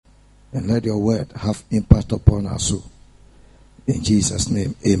And let your word have impact upon our soul. In Jesus'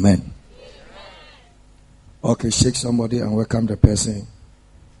 name, amen. Okay, shake somebody and welcome the person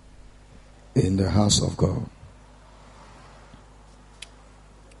in the house of God.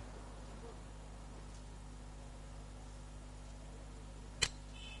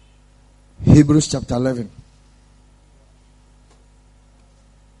 Hebrews chapter 11.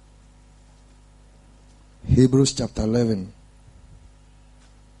 Hebrews chapter 11.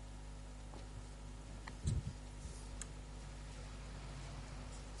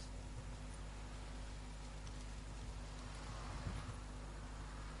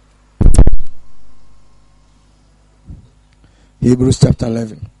 Hebrews chapter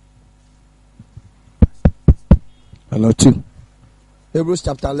 11. Hello, 2. Hebrews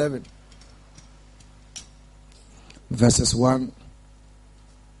chapter 11. Verses 1.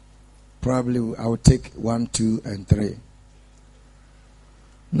 Probably I will take 1, 2, and 3.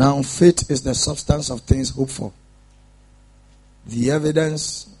 Now faith is the substance of things hoped for, the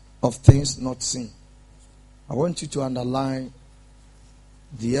evidence of things not seen. I want you to underline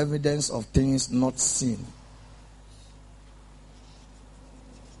the evidence of things not seen.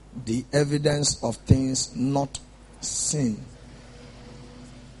 The evidence of things not seen.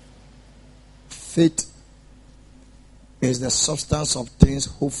 Faith is the substance of things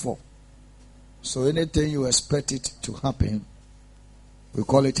hoped for. So anything you expect it to happen, we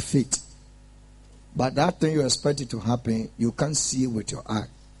call it faith. But that thing you expect it to happen, you can't see it with your eye.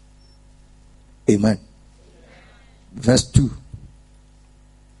 Amen. Verse 2.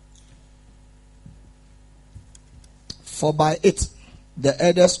 For by it the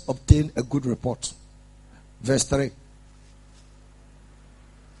elders obtained a good report. Verse 3.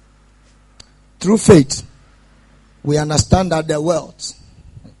 Through faith, we understand that the world,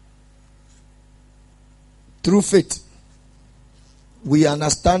 through faith, we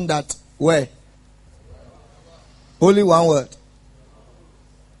understand that where? Only one word.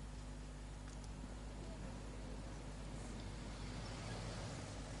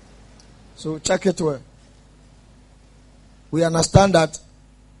 So check it where. We understand that.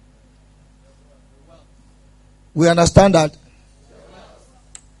 We understand that.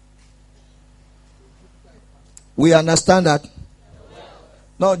 We understand that.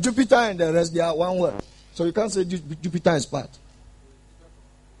 Now Jupiter and the rest, they are one word. So you can't say Jupiter is part.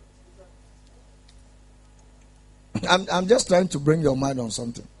 I'm just trying to bring your mind on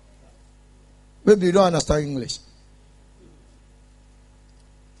something. Maybe you don't understand English.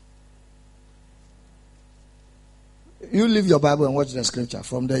 You leave your Bible and watch the scripture.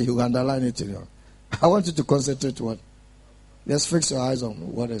 From there, you underline it in your. I want you to concentrate on. Just fix your eyes on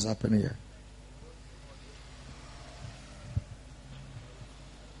what is happening here.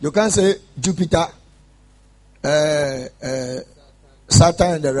 You can't say Jupiter,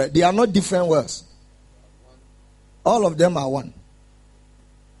 Saturn, and the rest. They are not different words. All of them are one.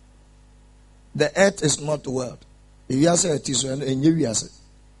 The earth is not the world. If you say it is,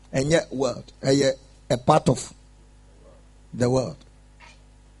 and yet world, a part of the world.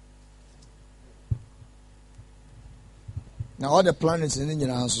 Now all the planets in the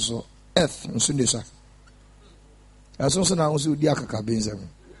answer so Earth and Sundesa. As also now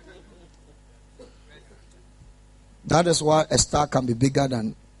that is why a star can be bigger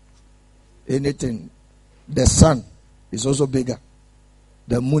than anything. The sun is also bigger.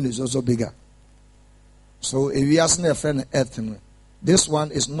 The moon is also bigger. So if you ask a friend Earth, this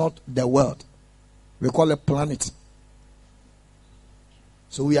one is not the world. We call it planet.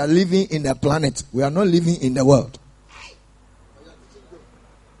 So we are living in a planet. We are not living in the world.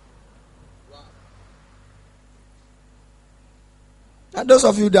 And those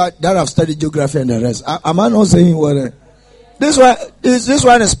of you that have studied geography and the rest, am I not saying what? This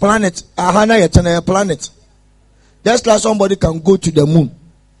one is planet. A planet. Just like somebody can go to the moon.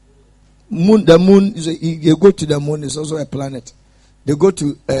 The moon you go to the moon is also a planet. They go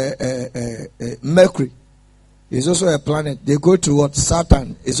to Mercury. It's also a planet. They go to what?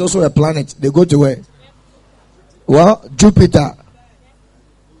 Saturn. It's also a planet. They go to where? Well, Jupiter.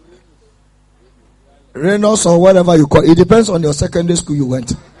 Venus or whatever you call it. It depends on your secondary school you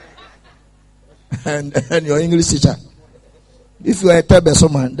went. and your English teacher. If you are a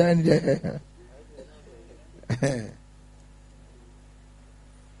Tebeso man, then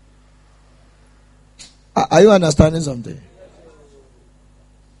are you understanding something?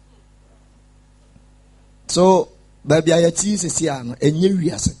 So, baby, I tease is here, and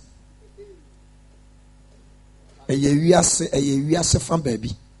you are from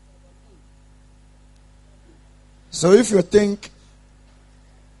baby. So, if you think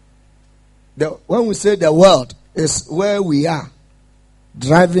that when we say the world is where we are,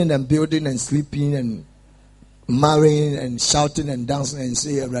 driving and building and sleeping and marrying and shouting and dancing and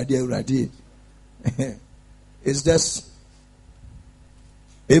say Eradi. It's just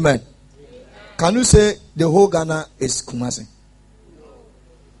Amen. Can you say the whole Ghana is Kumasi?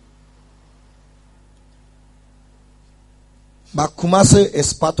 But Kumasi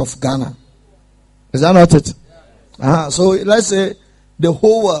is part of Ghana. Is that not it? So let's say the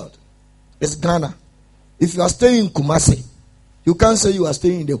whole world is Ghana. If you are staying in Kumasi, you can't say you are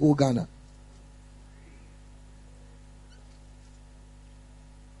staying in the whole Ghana.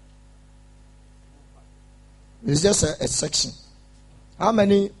 It's just a section. How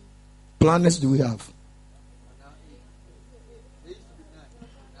many planets do we have?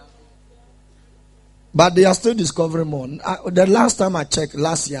 But they are still discovering more. The last time I checked,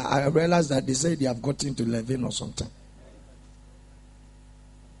 last year, I realized that they said they have gotten to 11 or something.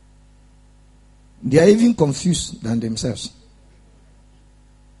 They are even confused than themselves.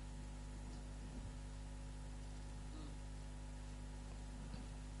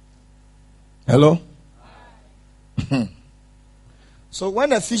 Hello? So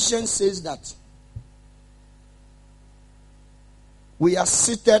when Ephesians says that we are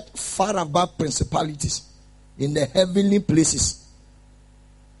seated far above principalities in the heavenly places.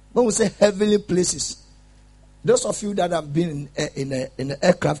 When we say heavenly places, those of you that have been in an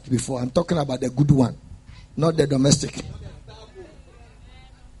aircraft before, I'm talking about the good one, not the domestic.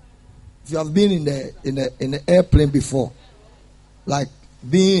 If you have been in an airplane before, like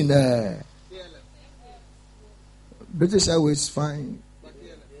being in British Airways, fine.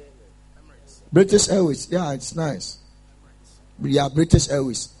 British Airways, yeah, it's nice. Yeah, British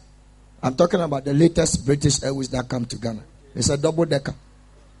Airways. I'm talking about the latest British Airways that come to Ghana. It's a double decker.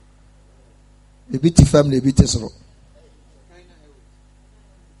 A bit family, a bit slow.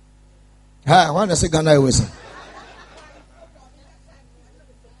 Hi, I want to say Ghana Airways.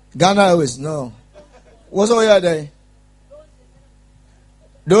 Ghana Airways, no. What's all your day?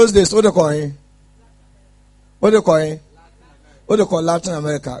 Those days, what do you call it? What do you call it? What do you call Latin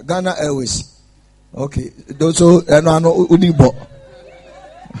America? Ghana Airways. Okay. Those who no Udibo.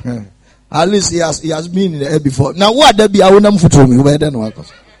 At least he has been in the air before. Now what there be I won't for me where then work.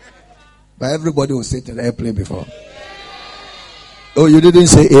 But everybody will sit in the airplane before. Oh, you didn't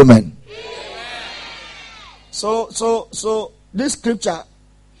say amen. So this scripture,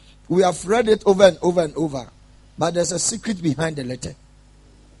 we have read it over and over and over. But there's a secret behind the letter.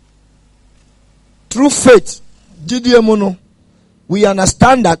 Through faith, Gideon, we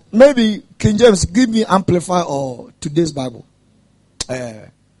understand that. Maybe King James, give me Amplify or today's Bible.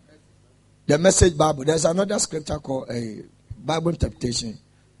 The Message Bible. There's another scripture called a Bible interpretation.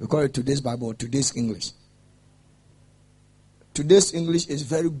 We call it today's Bible or today's English. Today's English is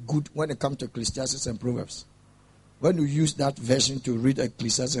very good when it comes to Ecclesiastes and Proverbs. When you use that version to read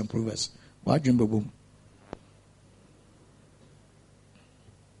Ecclesiastes and Proverbs, what do you boom?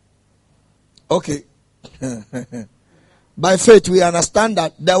 Okay. By faith, we understand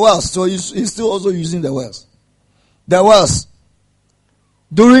that the wells, so he's still also using the wells. The wells,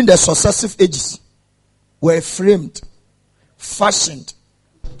 during the successive ages, were framed, fashioned,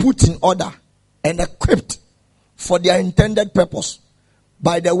 put in order, and equipped for their intended purpose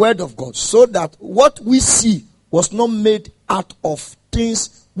by the word of God, so that what we see was not made out of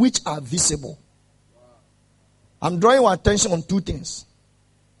things which are visible. I'm drawing your attention on two things.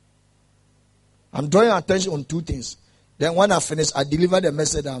 Then when I finish, I deliver the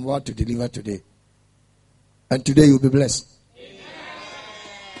message I'm about to deliver today. And today you'll be blessed. Amen.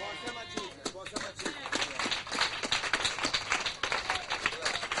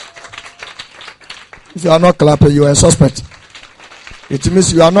 If you are not clapping, you are a suspect. It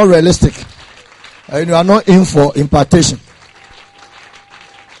means you are not realistic. And you are not in for impartation.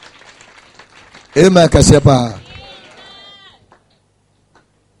 Amen.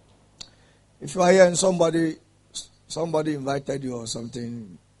 If you are here and somebody invited you or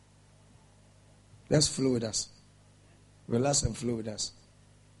something, let's flow with us. Relax and flow with us.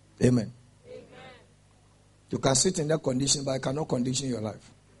 Amen. Amen. You can sit in that condition, but I cannot condition your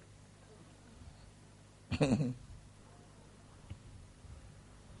life.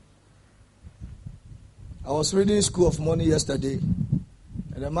 I was reading School of Money yesterday,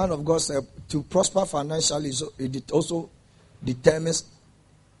 and the man of God said to prosper financially, so it also determines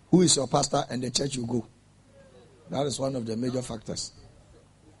who is your pastor and the church you go. That is one of the major factors.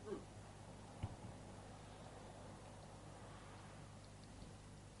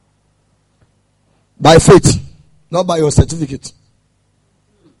 By faith, not by your certificate.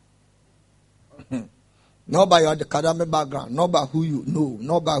 Not by your academic background, not by who you know,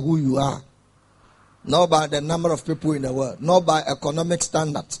 not by who you are. not by the number of people in the world, not by economic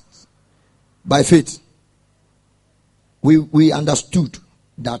standards, by faith. We understood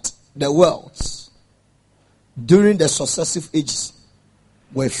that the worlds during the successive ages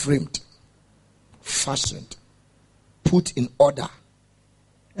were framed, fashioned, put in order,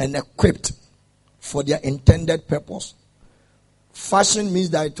 and equipped for their intended purpose. Fashion means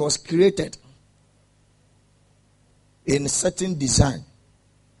that it was created in certain design,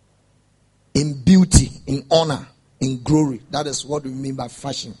 in beauty, in honor, in glory. That is what we mean by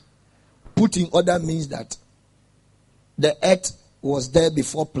fashion. Put in order means that the earth was there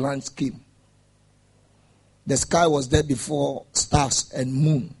before plants came. The sky was there before stars and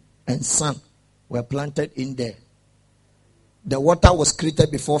moon and sun were planted in there. The water was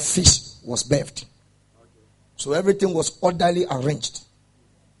created before fish was birthed. So everything was orderly arranged.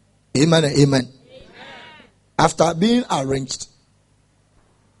 Amen and amen. After being arranged,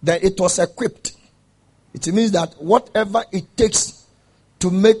 then it was equipped. It means that whatever it takes to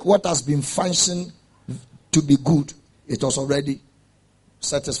make what has been fashioned to be good, it was already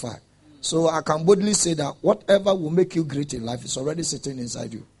satisfied. So I can boldly say that whatever will make you great in life is already sitting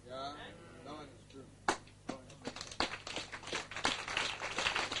inside you. Yeah, that one is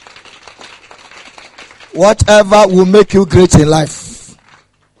true. Whatever will make you great in life,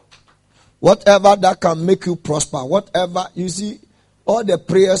 whatever that can make you prosper, whatever, you see, all the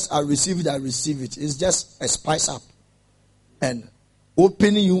prayers I receive it. It's just a spice up and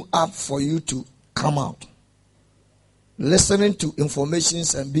opening you up for you to come out. Listening to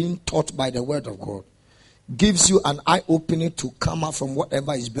informations and being taught by the word of God gives you an eye opening to come out from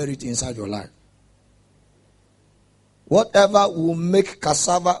whatever is buried inside your life. Whatever will make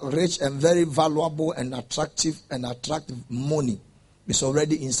cassava rich and very valuable and attractive and attract money is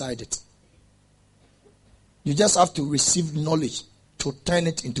already inside it. You just have to receive knowledge to turn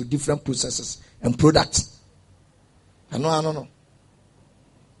it into different processes and products. I know.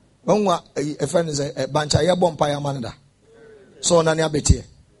 A friend is a bunch of bonfire manada. So nani abeti.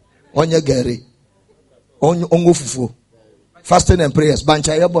 Onye gari. Ongo fufu. Fasting and prayers.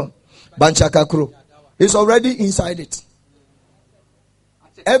 Bancha yabon. Bancha kakro. It's already inside it.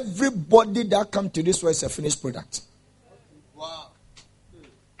 Everybody that come to this way is a finished product. Wow.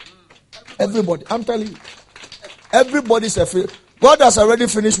 Everybody. I'm telling you. Everybody's a finished. God has already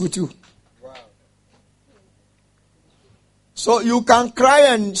finished with you. Wow. So you can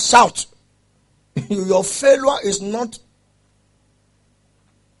cry and shout. Your failure is not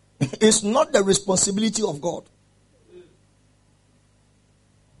the responsibility of God.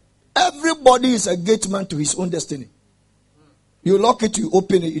 Everybody is a gate man to his own destiny. You lock it, you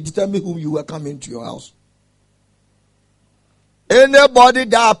open it, you determine whom you welcome into your house. Anybody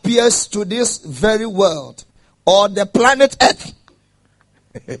that appears to this very world or the planet Earth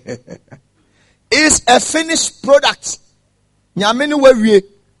is a finished product.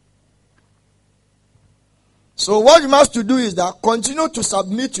 So what you must do is that continue to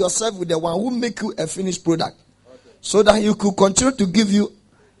submit yourself with the one who make you a finished product. So that he could continue to give you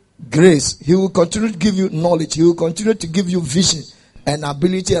grace. He will continue to give you knowledge. He will continue to give you vision and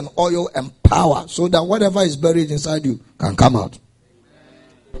ability and oil and power. So that whatever is buried inside you can come out.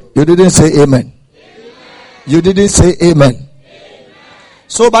 You didn't say amen. You didn't say amen.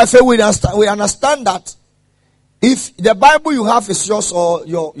 So by faith we understand that if the Bible you have is yours or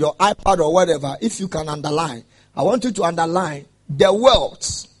your iPad or whatever, if you can underline, I want you to underline the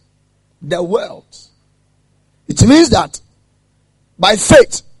worlds. The worlds. It means that by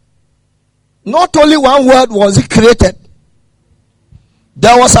faith, not only one world was it created,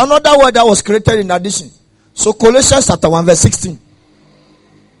 there was another word that was created in addition. So Colossians chapter 1 verse 16.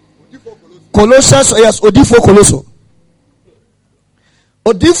 Colossians, yes, Odifo Colosso.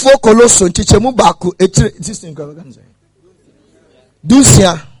 Odifo Colosso, Chichemu Baku, this thing,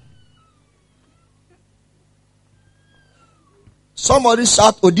 Dusia. Somebody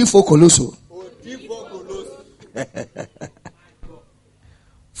shout Odifo Colosso. Odifo Colosso.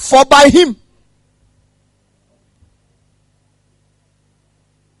 For by him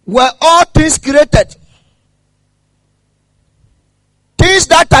were all things created. Things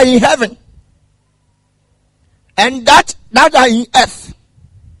that are in heaven and that are in earth.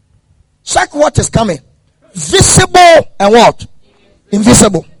 Check what is coming. Visible and what?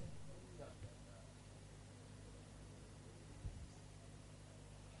 Invisible.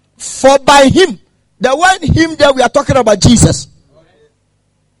 For by him, the word him there we are talking about Jesus.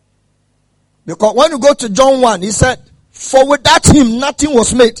 Because when you go to John 1, he said, for without him nothing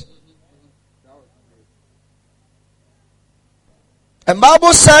was made. And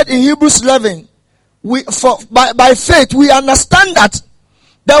Bible said in Hebrews 11, by faith we understand that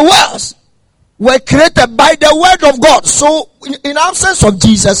the worlds were created by the word of God. So in absence of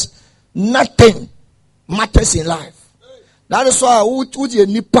Jesus, nothing matters in life. That is why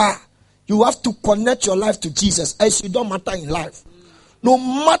you have to connect your life to Jesus, else you don't matter in life. No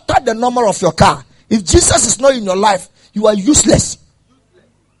matter the number of your car, if Jesus is not in your life, you are useless.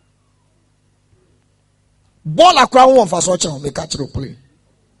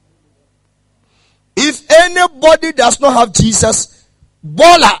 If anybody does not have Jesus,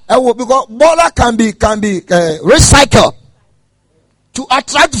 because baller can be recycled to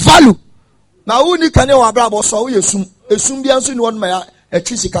attract value. Now who can you about so we assume the answer in one my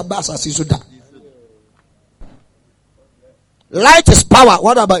light is power.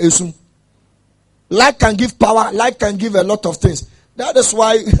 What about assume? Light can give power, light can give a lot of things. That is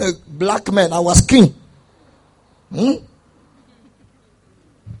why black men, I was king.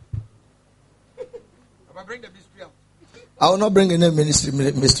 I will not bring any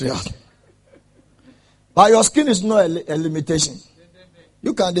mystery out. But your skin is not a limitation.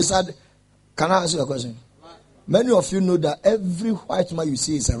 You can decide. Can I answer your question? Many of you know that every white man you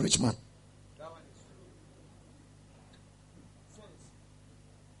see is a rich man.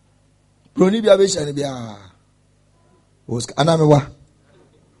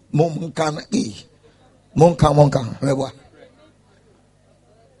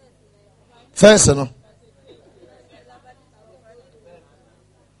 First, no.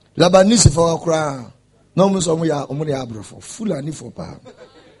 Labanese for a crown. No more so we are for full and for power.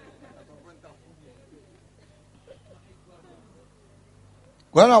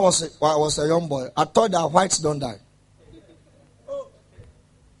 When I was a young boy, I thought that whites don't die.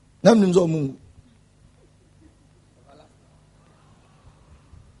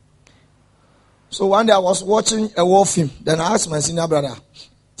 So one day I was watching a war film. Then I asked my senior brother,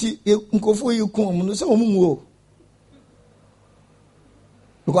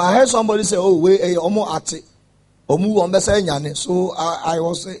 because I heard somebody say, "Oh, we omo ate, omu ombesa nyane." So I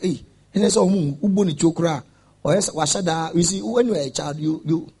was say, "Hey, he say omu uboni chokra." Or yes, washada. You see, when you are a child,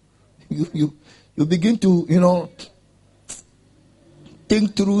 you begin to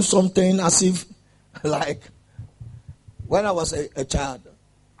think through something as if like when I was a child,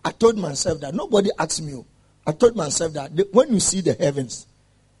 I told myself that nobody asked me. I told myself that when you see the heavens,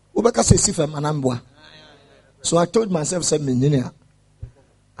 so I told myself,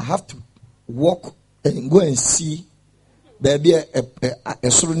 I have to walk and go and see baby a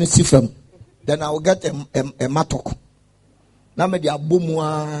suruni. Then I will get a matok.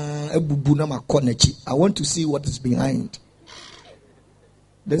 I want to see what is behind.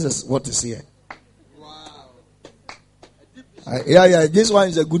 This is what is here. Wow. Yeah. This one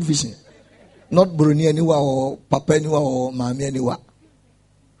is a good vision. Not Bruni anywhere or Papa anywhere or Mami anywhere.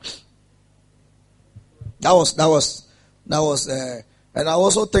 That was. And I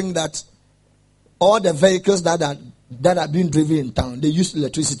also think that all the vehicles that are being driven in town, they use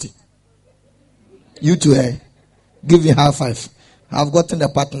electricity. You two, give me high five. I've gotten a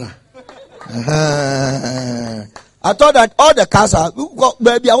partner. I thought that all the cars are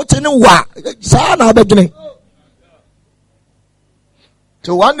baby. I was saying beginning.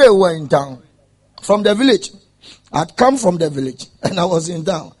 So one day we were in town from the village. I'd come from the village and I was in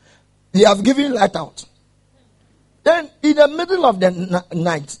town. They have given light out. Then in the middle of the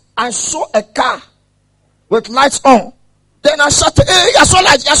night, I saw a car with lights on. Then I shouted, "Hey, you saw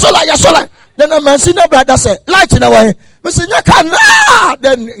light. Then a man senior brother said, "Light in the way."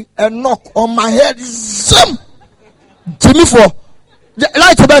 Then a knock on my head. Zoom. Jimmy for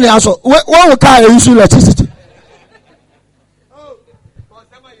light to burn also. One car use electricity.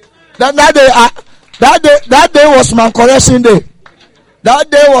 That day was my correction day. That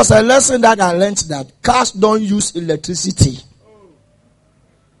day was a lesson that I learned that cars don't use electricity.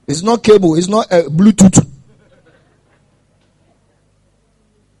 It's not cable. It's not Bluetooth.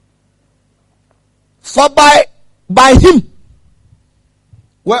 For by him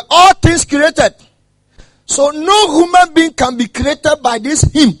were all things created. So no human being can be created by this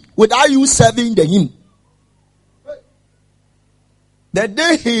him without you serving the him. The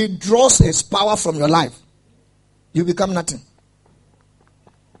day he draws his power from your life, you become nothing.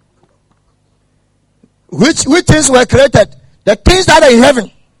 Which things were created? The things that are in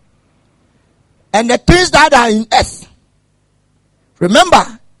heaven and the things that are in earth.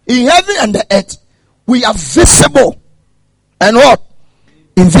 Remember, in heaven and the earth, we are visible and what?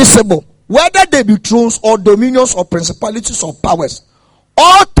 Invisible. Whether they be thrones or dominions or principalities or powers,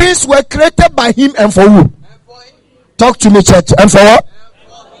 all things were created by him and for who? Talk to me, church. And for what?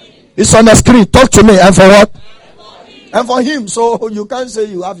 It's on the screen. Talk to me. And for what? And for him. So you can't say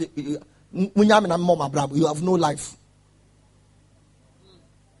you have you have no life.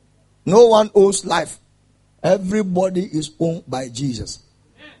 No one owes life. Everybody is owned by Jesus.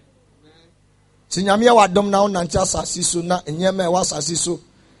 Sinyamia wa dom na unanti asasi so na enyeme wa asasi so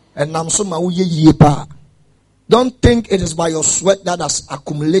enam so ma wo ye yie pa. Don't think it is by your sweat that has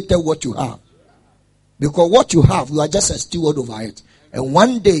accumulated what you have. Because what you have, you are just a steward over it. And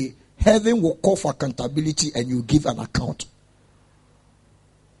one day, heaven will call for accountability and you give an account.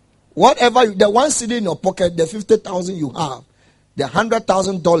 Whatever, the one cedi in your pocket, the 50,000 you have, the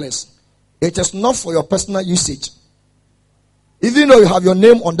 $100,000, it is not for your personal usage. Even though you have your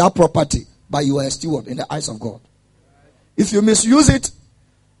name on that property, but you are a steward in the eyes of God. If you misuse it,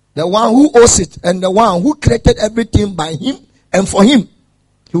 the one who owes it and the one who created everything by him and for him,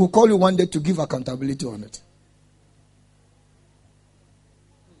 he will call you one day to give accountability on it.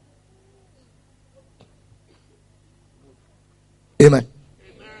 Amen.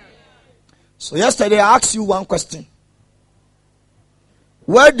 So yesterday I asked you one question.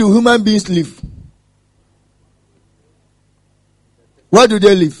 Where do human beings live? Where do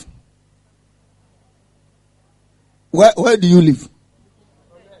they live? Where do you live?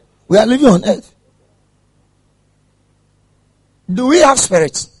 We are living on earth. Do we have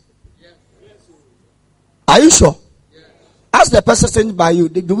spirits? Are you sure? Ask the person sitting by you,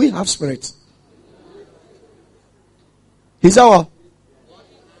 do we have spirits? He said what?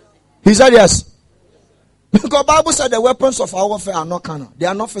 He said yes. Because the Bible said the weapons of our warfare are not carnal. They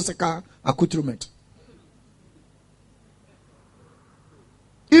are not physical accoutrement.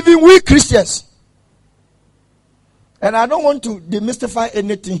 Even we Christians. And I don't want to demystify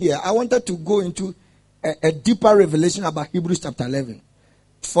anything here. I wanted to go into a deeper revelation about Hebrews chapter 11.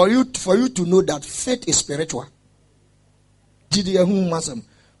 For you to know that faith is spiritual. Because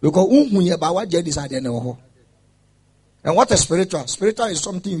and what is spiritual? Spiritual is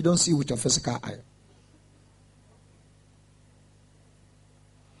something you don't see with your physical eye.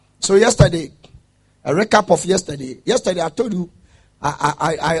 So yesterday, a recap of yesterday. Yesterday I told you,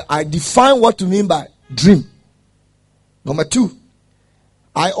 I define what to mean by dream. Number 2,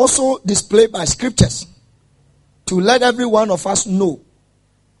 I also display by scriptures to let every one of us know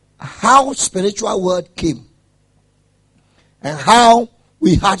how spiritual word came and how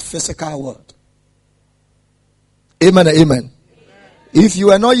we had physical word. Amen and amen. If you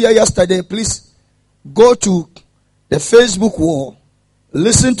were not here yesterday, please go to the Facebook wall,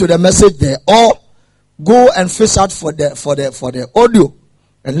 listen to the message there, or go and fish out for the audio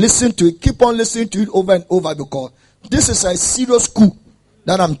and listen to it. Keep on listening to it over and over, because this is a serious coup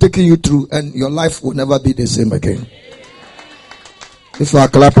that I'm taking you through, and your life will never be the same again. If you are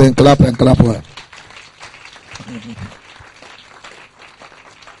clapping, clap and clap well.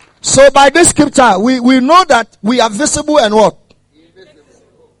 So by this scripture, we know that we are visible and what?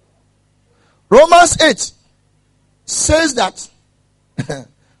 Invisible. Romans 8 says that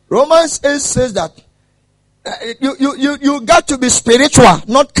you got to be spiritual,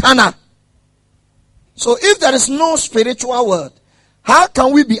 not carnal. So if there is no spiritual word, how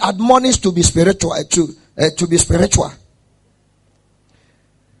can we be admonished to be spiritual? To be spiritual.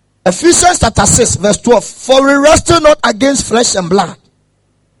 Ephesians chapter 6 verse 12. For we wrestle not against flesh and blood,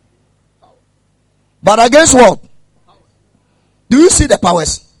 but against what? Do you see the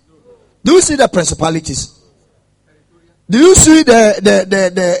powers? Do you see the principalities? Do you see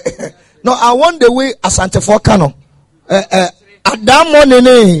the no, I want the way Asante Fokano. Adam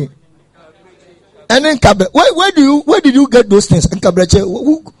morning. And then where did you get those things? And Kabreche,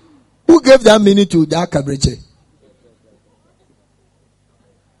 who gave that meaning to that Kabreche?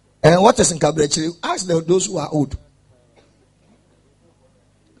 And what is in Kabreche? Ask those who are old.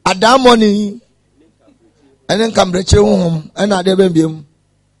 Adam morning. And then Kabreche home. And I never be him.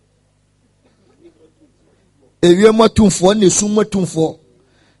 If you are more tune for, and you sumo tune for.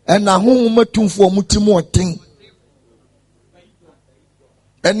 And na home more tune for mutimo thing.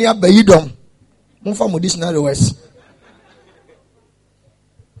 And ya bayidom. For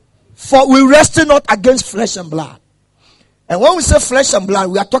we wrestle not against flesh and blood. And when we say flesh and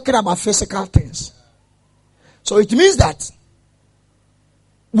blood, we are talking about physical things. So it means that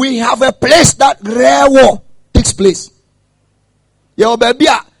we have a place that rare war takes place. Yo baby,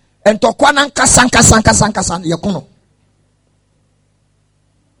 and tokwanan kasan yakuno.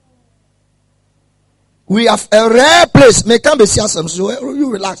 We have a rare place. May come be some, so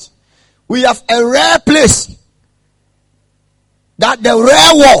you relax. We have a rare place that the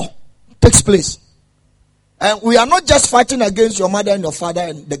rare war takes place. And we are not just fighting against your mother and your father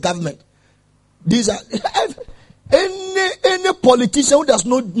and the government. These are any politician who does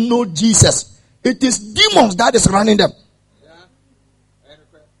not know Jesus. It is demons that is running them.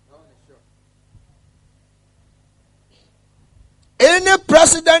 Any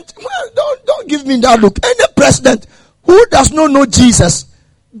president, well, don't give me that look. Any president who does not know Jesus,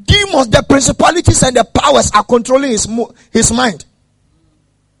 demons, the principalities and the powers are controlling his mind.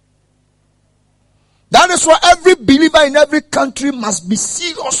 That is why every believer in every country must be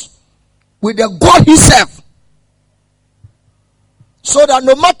serious with the God he serves. So that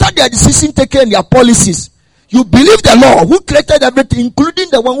no matter their decision taken and their policies, you believe the Lord who created everything, including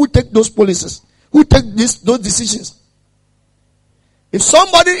the one who take those policies, who take those decisions. If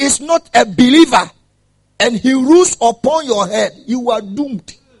somebody is not a believer and he rules upon your head, you are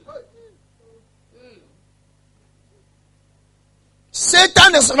doomed.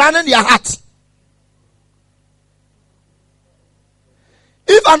 Satan is running your heart.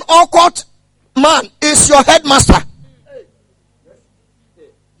 If an occult man is your headmaster,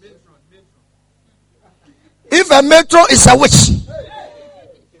 if a matron is a witch,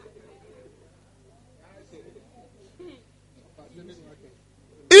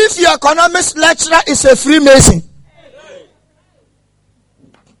 if your economics lecturer is a Freemason,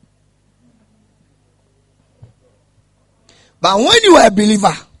 but when you are a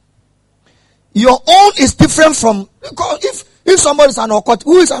believer, your own is different from, because if somebody is an occult,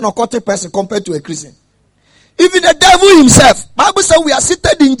 who is an occultic person compared to a Christian? Even the devil himself, Bible says we are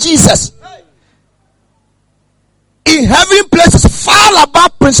seated in Jesus in heavenly places far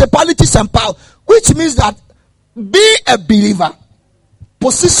above principalities and power, which means that being a believer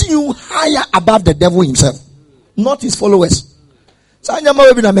position you higher above the devil himself, not his followers. Some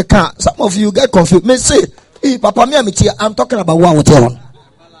of you get confused. May say, hey, Papa, I'm talking about one.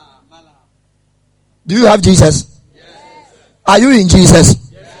 Do you have Jesus? Yes. Are you in Jesus?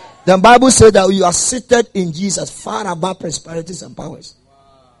 Yes. The Bible says that you are seated in Jesus far above principalities and powers.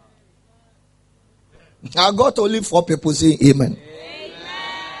 Wow. I got only 4 people saying amen.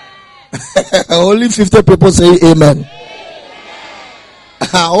 Only 50 people saying amen.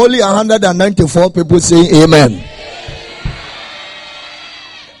 Only 194 people saying amen.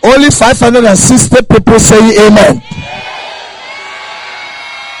 Only 560 people saying amen.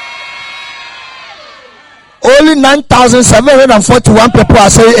 Only 9,741 people are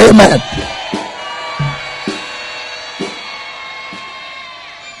saying amen.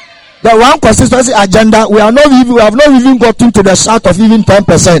 The one consistency agenda, we have not even gotten to the shout of even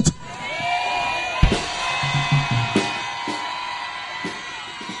 10%.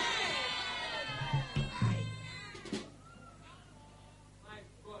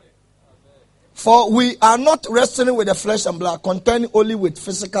 For we are not wrestling with the flesh and blood, contending only with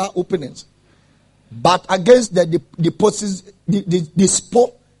physical openings, but against the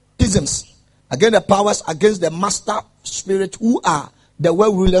despotisms, against the powers, against the master spirit who are the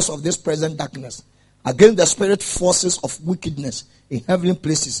world rulers of this present darkness, against the spirit forces of wickedness in heavenly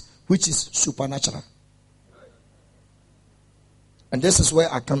places, which is supernatural. And this is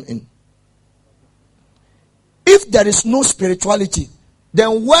where I come in. If there is no spirituality,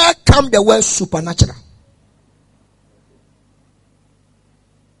 then where come the word supernatural?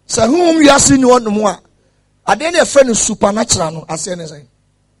 So whom you are seeing one more? I didn't a friend is supernatural. No, I say anything.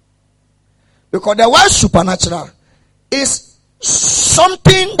 Because the word supernatural is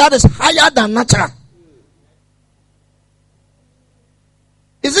something that is higher than natural.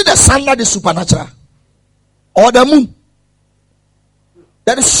 Is it the sun that is supernatural? Or the moon?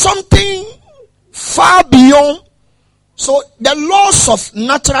 There is something far beyond. So the laws of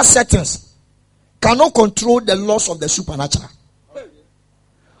natural settings cannot control the laws of the supernatural.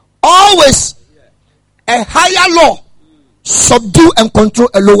 Always a higher law subdue and control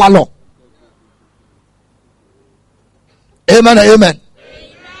a lower law. Amen, amen.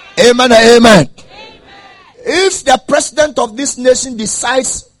 Amen, amen. If the president of this nation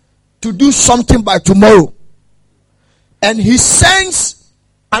decides to do something by tomorrow, and he sends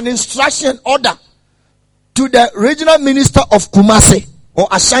an instruction order to the regional minister of Kumasi or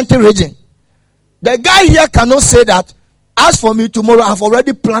Ashanti region, the guy here cannot say that, as for me tomorrow, I've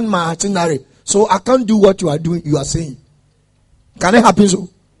already planned my itinerary, so I can't do what you are saying. Can it happen so?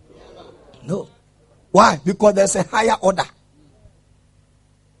 No. Why? Because there's a higher order.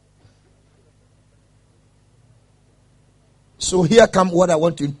 So here comes what I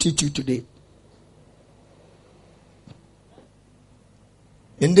want to teach you today.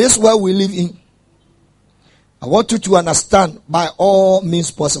 In this world we live in, I want you to understand by all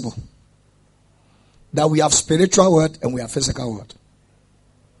means possible that we have spiritual world and we have physical world.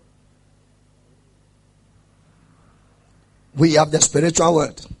 We have the spiritual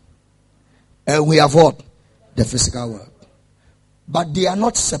world and we have what? The physical world. But they are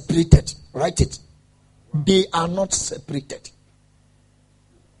not separated. Write it. They are not separated.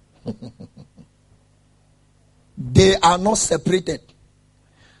 They are not separated.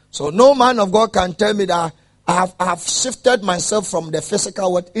 So no man of God can tell me that I have shifted myself from the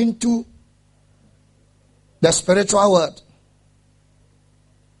physical world into the spiritual world,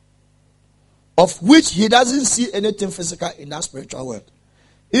 of which he doesn't see anything physical in that spiritual world.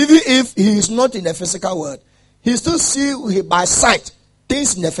 Even if he is not in the physical world, he still see by sight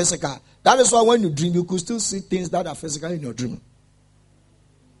things in the physical. That is why when you dream, you could still see things that are physical in your dream.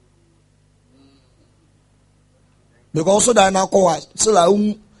 Because also that now call us so like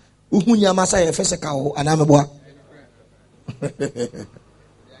uhunyamasa physical and I'm a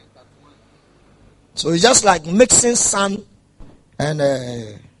so it's just like mixing sun and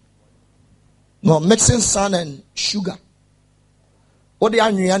mixing sun and sugar. What the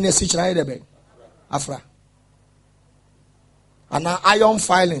anu switch right there, Afra. And now iron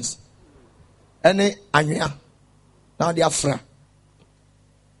filings. Any anu. Now the Afra.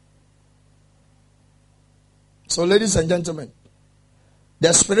 So, ladies and gentlemen,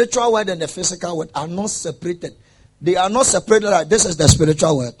 the spiritual world and the physical world are not separated. They are not separated. Like this is the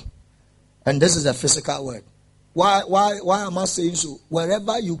spiritual world, and this is the physical world. Why am I saying so?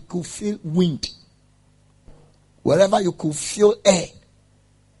 Wherever you could feel wind, wherever you could feel air,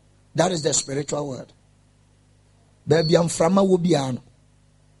 that is the spiritual world. Baby, I'm from a Wubiano.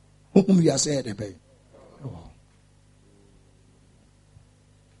 Whom we are saying, baby.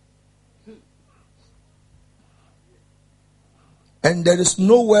 And there is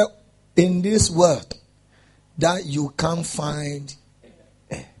nowhere in this world that you can't find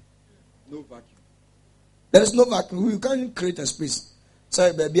air. No vacuum. There is no vacuum. You can't create a space.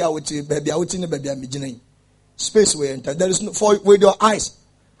 Say, baby, I will tell you, baby, I'm beginning. Space will enter. There is no, for with your eyes.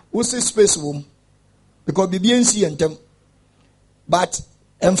 We see space room. Because baby ain't see them. But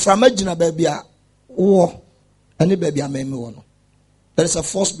and from a baby, any baby, I may know. There is a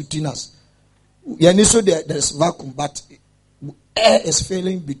force between us. There is vacuum, but air is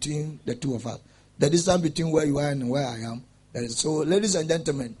filling between the two of us. The distance between where you are and where I am. So, ladies and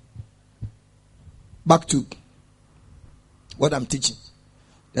gentlemen, back to what I'm teaching.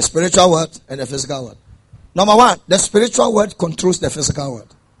 The spiritual world and the physical world. Number one, the spiritual world controls the physical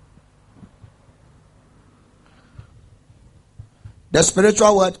world. The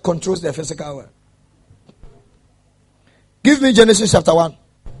spiritual world controls the physical world. Give me Genesis chapter 1.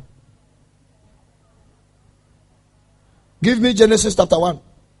 Give me Genesis chapter 1.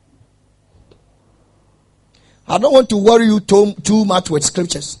 I don't want to worry you too much with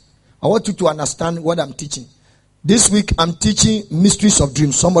scriptures. I want you to understand what I'm teaching. This week I'm teaching mysteries of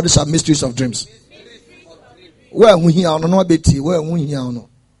dreams. Somebody said mysteries of dreams. Where we hear on no beti, where we hear on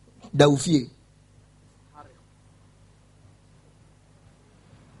Daufie.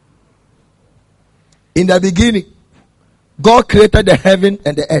 In the beginning, God created the heaven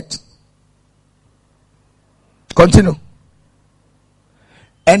and the earth. Continue.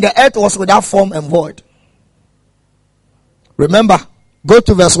 And the earth was without form and void. Remember, go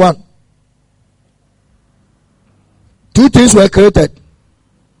to verse 1. Two things were created.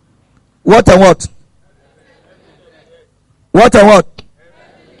 What and what? What and what?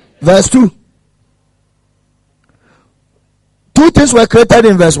 Verse 2. Two things were created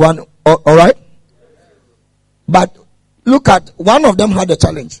in verse 1. Alright? But look at, one of them had a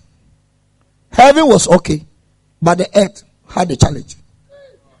challenge. Heaven was okay, but the earth had a challenge.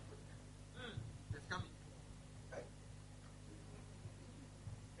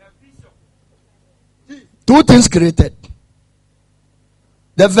 Two things created.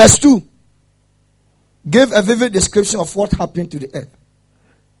 The verse 2 gave a vivid description of what happened to the earth.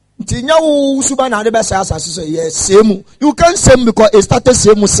 You can't say because it started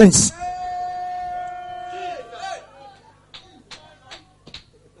same since.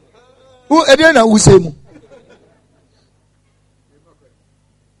 Who Ediana who say mu?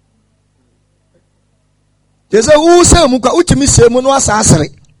 They say who say mu ka utimi say mu no asasere.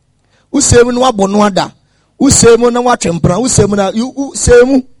 Who say mu no abono ada. Who say mu na watwempra. Who say mu na you say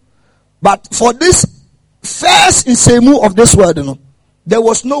mu. But for this first in say mu of this world, there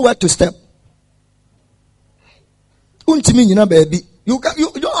was nowhere to step. Untimi nyina baby. You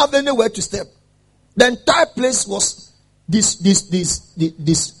don't have anywhere to step. The entire place was this.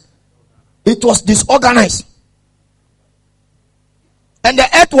 It was disorganized. And the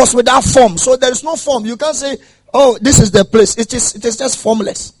earth was without form. So there is no form. You can't say, oh, this is the place. It is just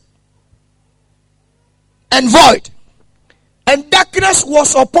formless. And void. And darkness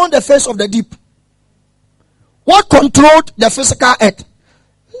was upon the face of the deep. What controlled the physical earth?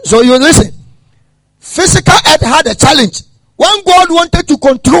 So you listen. Physical earth had a challenge. When God wanted to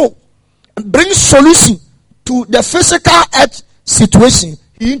control and bring solution to the physical earth situation,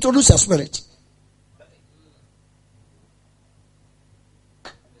 He introduced a spirit.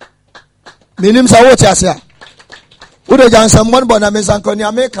 Minim sa what ya say. Who the Jansen one born American Kony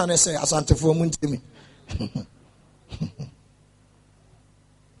American say asante for muntimi.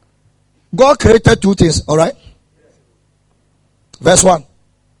 God created two things, all right? Verse 1.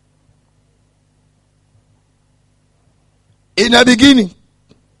 In the beginning,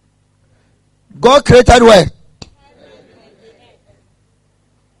 God created where?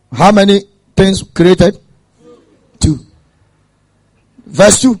 How many things created? 2.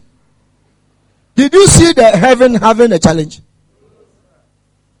 Verse 2. Did you see the heaven having a challenge?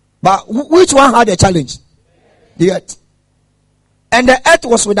 But which one had a challenge? The earth. And the earth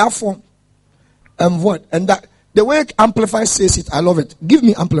was without form and void. And that the way Amplify says it, I love it. Give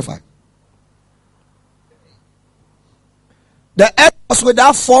me Amplify. The earth was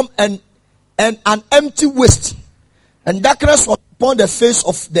without form and an empty waste, and darkness was upon the face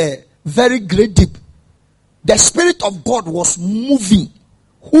of the very great deep. The Spirit of God was moving,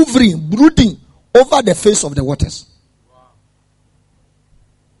 hovering, brooding over the face of the waters. Wow.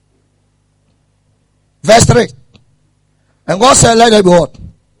 Verse 3. And God said, let there be what?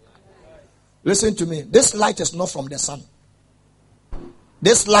 Listen to me. This light is not from the sun.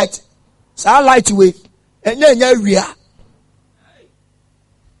 This light, our light way, and then we are.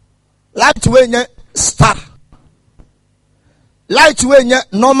 Light way, star. Light way,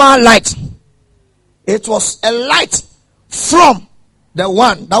 normal light. It was a light from the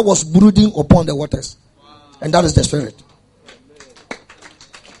one that was brooding upon the waters. Wow. And that is the Spirit.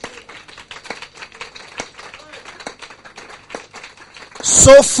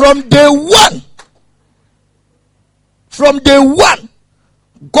 So from day one,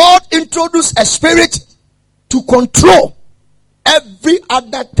 God introduced a spirit to control every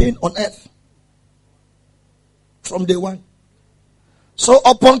other thing on earth. From day one. So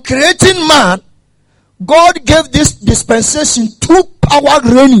upon creating man, God gave this dispensation two power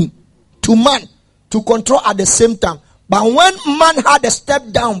reigning to man to control at the same time. But when man had a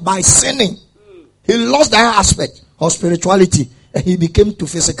step down by sinning, he lost that aspect of spirituality and he became too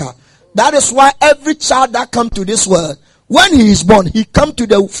physical. That is why every child that comes to this world, when he is born, he comes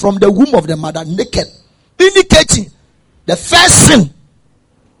from the womb of the mother naked, indicating the first sin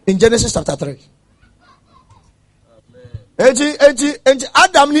in Genesis chapter 3.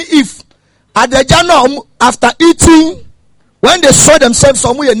 Adam and Eve, at the Janum, after eating, when they saw themselves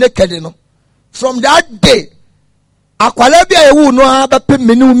somewhere naked, from that day, Aqualabia ewu no abape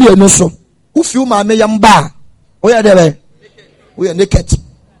menu mi eno so. Ufiu ma me yamba. Oya debe. We are naked.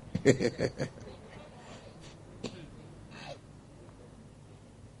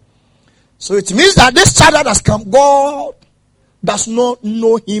 So it means that this child that has come, God does not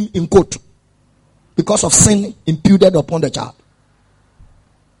know him in quote because of sin imputed upon the child.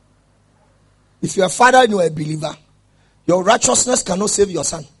 If you are a father and you are a believer, your righteousness cannot save your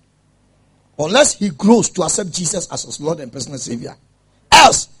son unless he grows to accept Jesus as his Lord and personal Savior.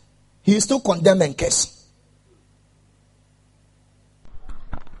 Else, he is still condemned and cursed.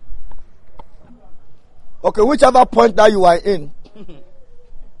 Okay, whichever point that you are in,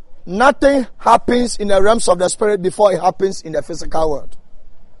 nothing happens in the realms of the spirit before it happens in the physical world.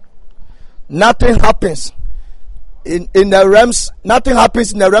 Nothing happens in the realms. Nothing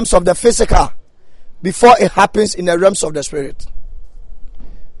happens in the realms of the physical before it happens in the realms of the spirit.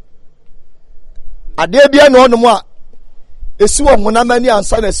 Adebia no no mo esi wo honamani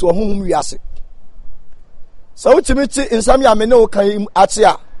ansa na esi wo honhum wiase. So ultimately insam ya me ne wo kan ate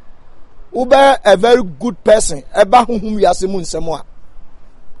a wo be a very good person eba honhum wiase mu nsem a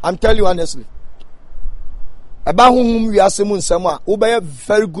I'm telling you honestly. Eba honhum wiase mu nsem a wo be a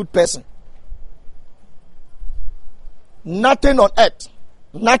very good person. Nothing on earth,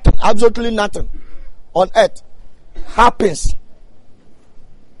 nothing, absolutely nothing on earth happens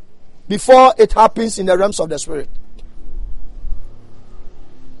before it happens in the realms of the spirit.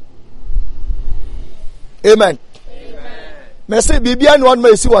 Amen. Mercy bibia no one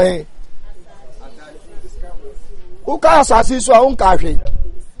may see wa he. Who ka asase so a unka hwe.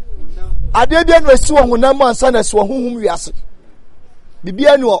 Ade bia no esi wo honam ansa na si wo honhum wiase.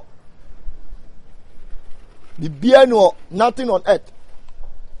 Bibia no nothing on earth.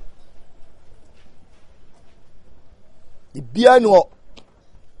 Bibia no.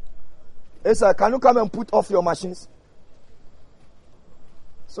 Esa, can you come and put off your machines?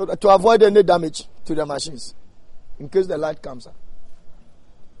 So that to avoid any damage to the machines. In case the light comes up.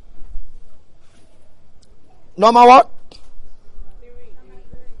 Number what?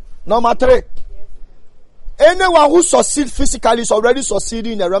 Number 3. Anyone who succeeds physically is already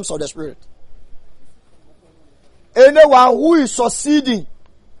succeeding in the realms of the spirit. Anyone who is succeeding,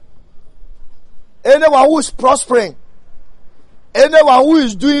 anyone who is prospering, anyone who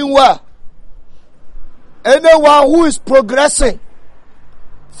is doing well Anyone who is progressing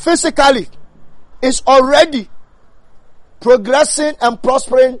physically is already progressing and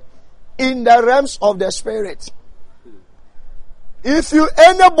prospering in the realms of the spirit. If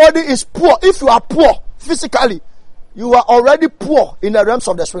anybody is poor, if you are poor physically, you are already poor in the realms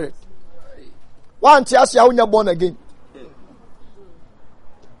of the spirit. One tells you when you're born again.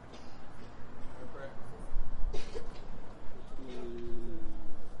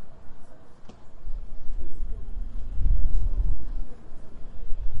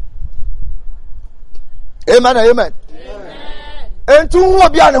 Amen, amen. And to who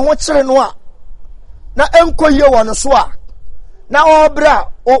be an what's in one. Na enko ye won so a na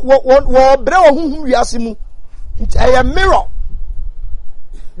obra who wiasemu a mirror.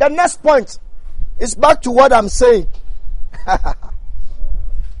 The next point is back to what I'm saying.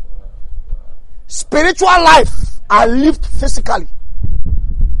 Spiritual life are lived physically.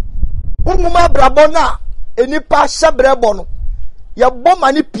 Umuma brabona enipa shebrebo no ye bom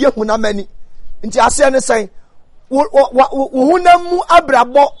mani pie hunamani nti ase ne say hunamu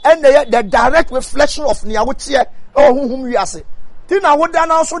abrabo and the direct reflection of nia wotie ohunhum wiase ti na woda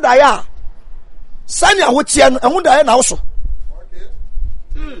na so da ya sani awotie no ehun da ya na wo so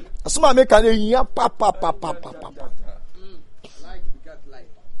asuma me kan eyin pa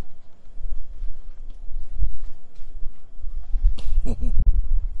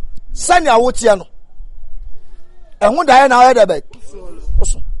sani awotie no ehun da ya na wo da be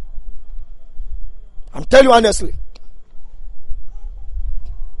so. I'm telling you honestly.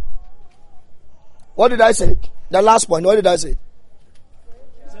 What did I say? The last point. What did I say?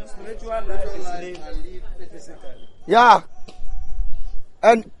 Yeah.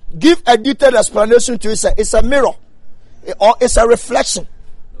 And give a detailed explanation to it. It's a mirror. Or it's a reflection.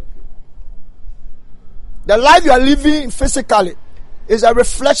 The life you are living physically is a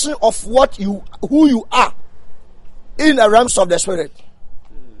reflection of who you are in the realms of the spirit.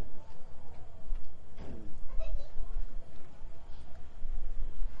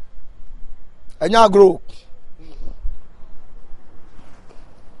 Enya grow.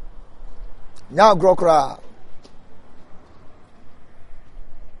 Nya grow kra.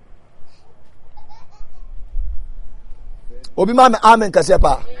 Obi ma me amen kase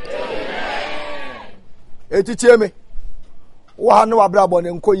pa. Etitie me. Wo ha no abrabo ne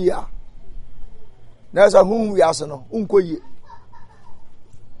nkoyi a. Na esa hu wi ase no, nkoyi.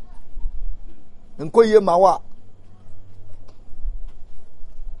 Nkoyi ma wa.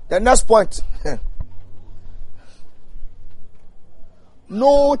 The next point.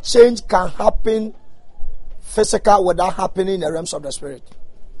 No change can happen physical without happening in the realms of the spirit.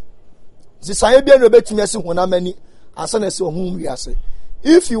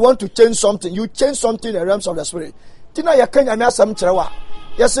 If you want to change something, you change something in the realms of the spirit. Tina yakanya na asam cherewa.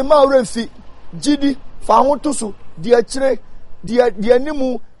 Yesi ma oremfi gidi fa ho tusu dia chire dia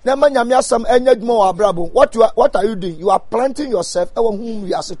nimu na manyame asam enya dwuma wa brabo. What are you doing? You are planting yourself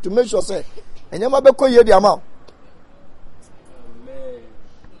to make sure say enyama be koye di ama.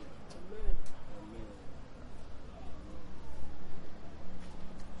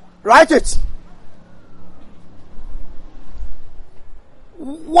 Write it.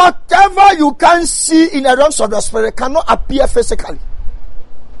 Whatever you can see in the realms of the spirit cannot appear physically.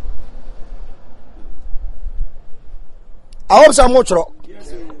 I hope some more.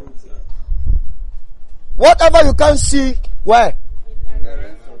 Whatever you can see, where?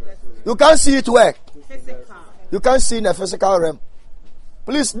 You can see it where? Physical. You can see in the physical realm.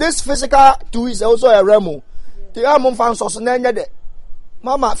 Please, this physical too is also a realm.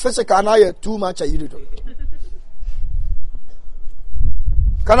 Mama, physical now too much.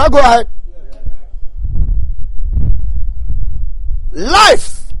 Can I go ahead?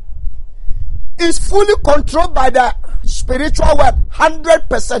 Life is fully controlled by the spiritual world,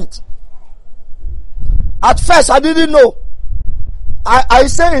 100%. At first, I didn't know. I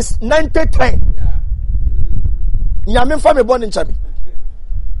say it's 90-10. Nyame fa me born in Chami.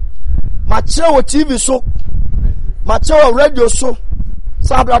 Ma chere wo TV so. Ma chere wo radio so.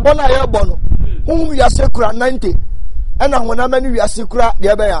 Sa abrabọ na ye bono. Hu wi ase kura 90. And I'm gonna many we are secret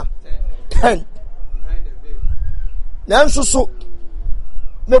the other 10. Nanso so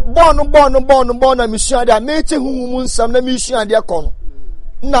me born and mission there meeting who some mission there kon.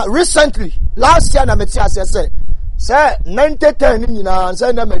 Now recently last year na me say 90-10 nyina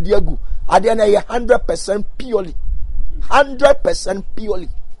say na me dia gu ade na 100% purely 100% purely.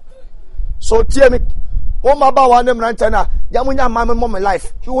 So tie me o ma ba wa na mranta na ya munya ma me mom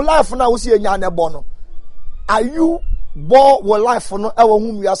life you life na wo see nya na bono. Are you born with life for no ever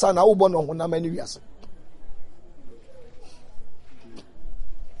whom we are saying, I will born on many years.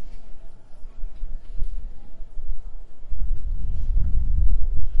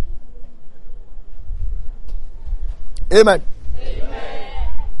 Amen.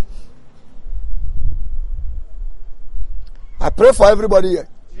 I pray for everybody here.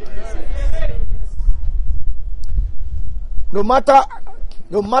 No matter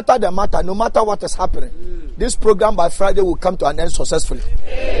the matter, no matter what is happening, this program by Friday will come to an end successfully.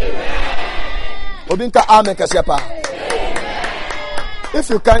 Obinka amen kasiapa. If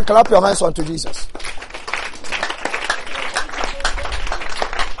you can, clap your hands unto Jesus.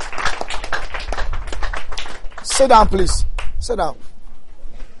 Sit down, please. Sit down.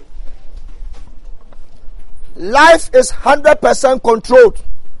 Life is 100% controlled.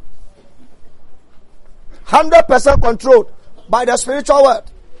 100% controlled by the spiritual world.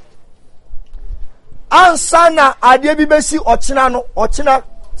 Ansana adie besi ochina no ochina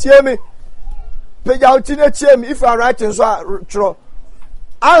tie me. Peja otine tie me if you are writing so tro.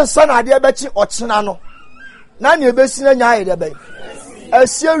 Ansana adie bechi ochina no. Na ne besi na nya ide be.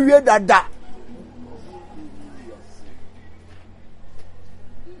 Asie wie dada.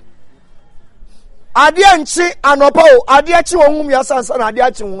 Adie nchi anopa o adie chi wonhum ya sansa na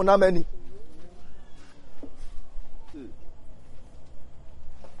adie chi won na mani.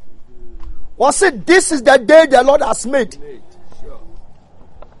 Was it this is the day the Lord has made?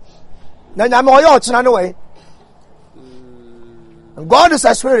 Na nyame oyo ochina no way. God is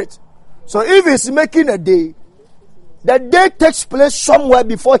a spirit. So if he's making a day, the day takes place somewhere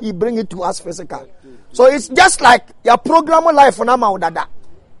before he bring it to us physical. So it's just like your program life on Amaudada.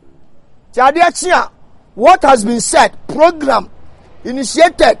 What has been said, programmed,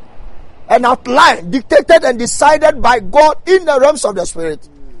 initiated, and outlined, dictated and decided by God in the realms of the spirit.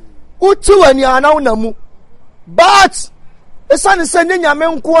 But it's an sending a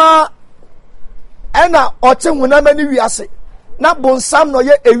menkwa and a otten when I'm any wiase. Not bonsam no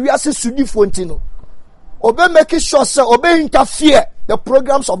ye a wiase sudi fontino. Obey making sure, sir, obey interfere the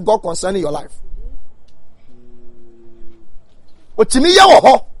programs of God concerning your life. Otimi ya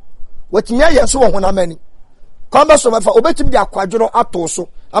wo wetimi ya so ho na mani kamba so mafa obetimi dia kwadworo ato so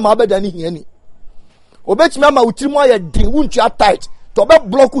ama abeda ni hiani obetimi ama utirimu aye din wuntu tight to be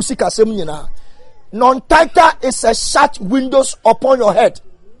block usika sem nyina non-tighter is a shut windows upon your head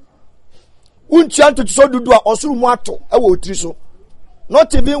wuntu anto so dudu a osuru mu ato e wo otiri so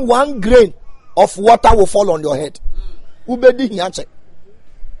not even 1 grain of water will fall on your head ubedi hiache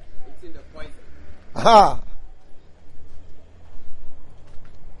aha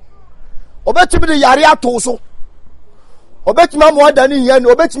obetimi de yare ato so obetimi am wadani hiani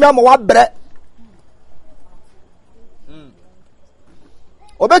obetimi am wabre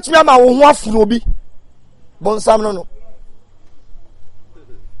obetimi am wo ho afuro bi bonsam no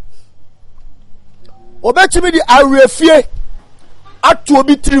obetimi di awefie ato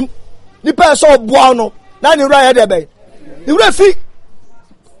obi trim ni pe so oboa no na ni wura ye de be ni wura fi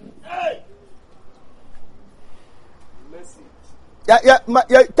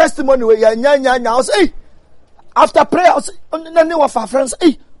ya testimony we ya nya I say after prayer I say none of our friends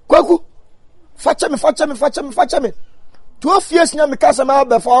kwaku facha me 12 years nya me kasa ma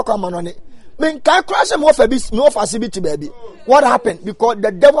before come on it me can crash me offer me offer CBT baby. What happened? Because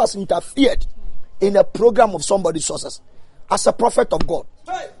the devil has interfered in a program of somebody's sources. As a prophet of God,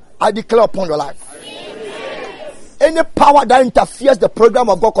 I declare upon your life, any power that interferes the program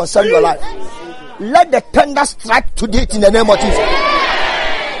of God concerning your life, let the tender strike today in the name of Jesus.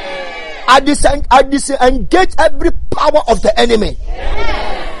 I disengage every power of the enemy.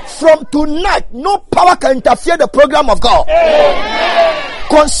 From tonight, no power can interfere the program of God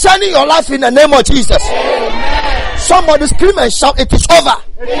concerning your life in the name of Jesus. Somebody scream and shout, it is over.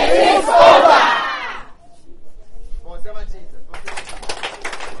 It is over.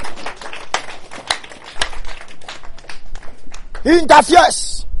 He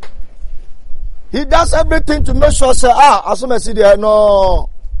interferes. He does everything to make sure say as I see there no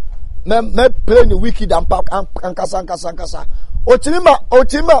me play the wicked and kasa otima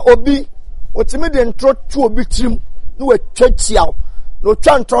obi de intro to obi trim no we twetiaw no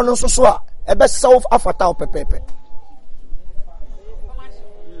twa ntro no so a ebe self afata pepepe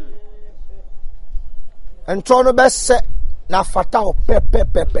ntro no be se na afata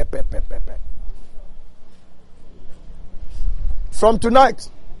pepepe. From tonight,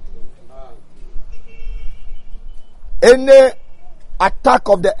 any attack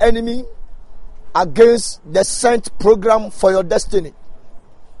of the enemy against the sent program for your destiny,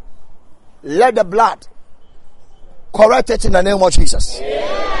 let the blood correct it in the name of Jesus.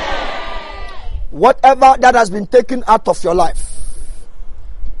 Whatever that has been taken out of your life,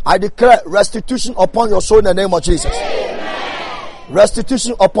 I declare restitution upon your soul in the name of Jesus.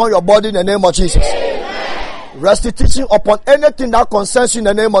 Restitution upon your body in the name of Jesus. Restitution upon anything that concerns you in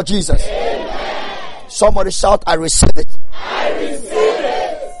the name of Jesus. Somebody shout, I receive it. I receive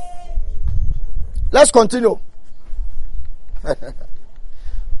it. Let's continue.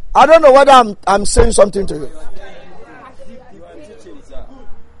 I don't know whether I'm saying something to you.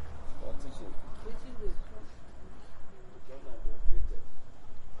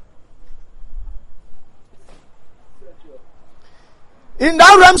 In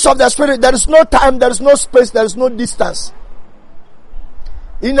the realms of the spirit, there is no time, there is no space, there is no distance.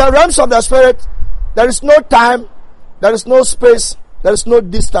 In the realms of the spirit, there is no time, there is no space, there is no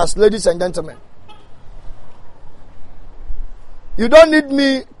distance, ladies and gentlemen. You don't need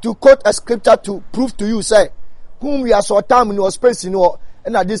me to quote a scripture to prove to you, say, whom we are so time in your space in your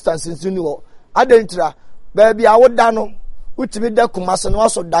and a distance in your adentra, baby, I would dano, which me de kumas and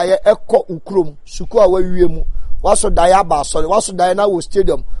also die echo ukrum, sukua we waso die ba sorry, waso die now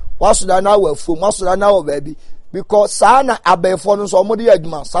stadium, waso die now foam, waso die now baby. Because sana abefo so omodi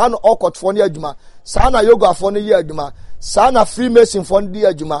adwuma, sana okot fo ne adwuma, sana yoga fo ne adwuma, sana freemason fo ne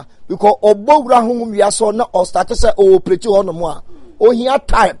adwuma. Because obowura honhom wiaso na o start say o operate hono mo a o hia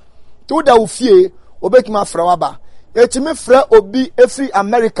time to da ofie obekima fra waba etimi fra obi efri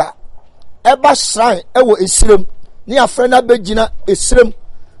America eba shrine ewo esirem ni afra na begina esirem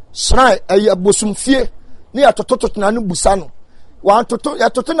shrine abosumfie ni atototo na no busa no wan toto ya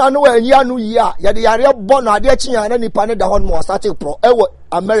toto na no anyi anu yi a ya de yare bo no ade achinya na nipa ne da hon mo start pro ewo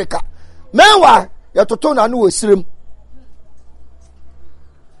America mewa ya toto na no esirem.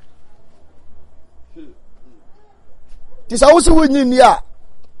 This house we need near.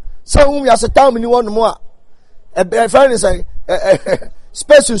 Some we are time in one more. A friend is a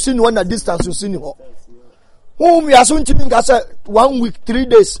space you see one, a distance you see. Whom we are soon to think as 1 week, 3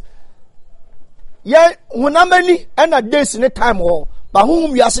 days. Yeah, when how many and a days in a time or but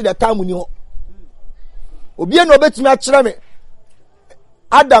whom we are see the time when you Obian obet me at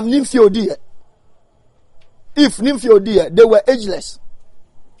Adam Nymphio dear. If Nymphio dear, they were ageless.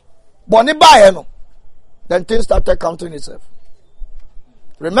 Bonnie Bayano. Then things started counting itself.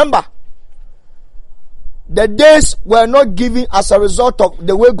 Remember, the days were not given as a result of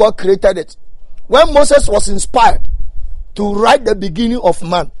the way God created it. When Moses was inspired to write the beginning of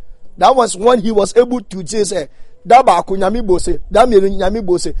man, that was when he was able to say, but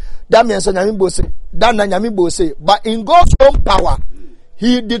in God's own power,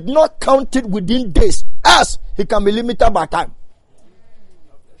 he did not count it within days, as he can be limited by time.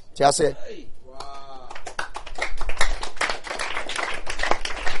 Just say.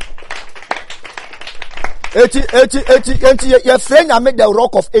 Your friend, I made the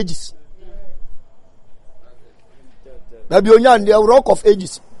rock of ages. Maybe only the rock of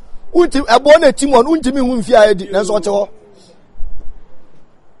ages. Unti abone Timon, unti mi unfia edi. Nenso ocho.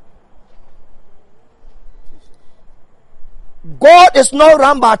 God is not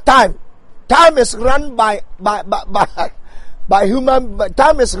run by time. Time is run by human.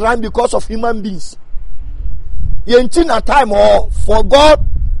 Time is run because of human beings. Yentina time or for God.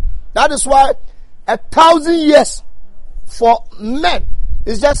 That is why 1,000 years for men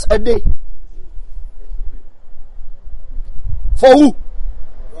is just a day. For who?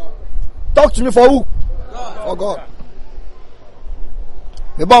 Talk to me for who? For God.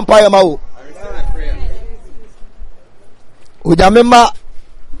 Me bon pa yama o. Ujamema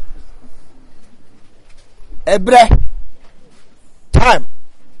ebre time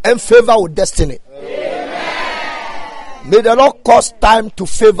and favor with destiny. Amen. May the Lord cause time to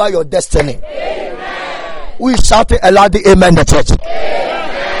favor your destiny. Amen. We shouting aloud the amen the church.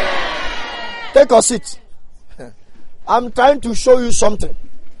 Amen. Take a seat. I'm trying to show you something.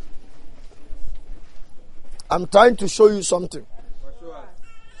 I'm trying to show you something.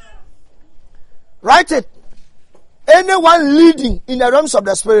 Write it. Anyone leading in the realms of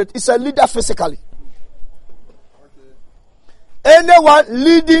the spirit is a leader physically. Anyone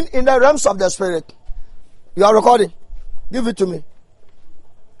leading in the realms of the spirit. You are recording. Give it to me.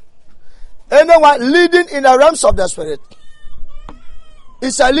 Anyone leading in the realms of the spirit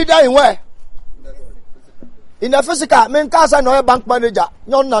is a leader in where? In the physical. Me nkasa no bank manager.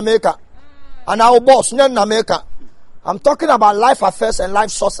 Nyon na maker. And our boss. Nyon na maker. I'm talking about life affairs and life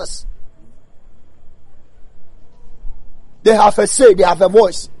sources. They have a say, they have a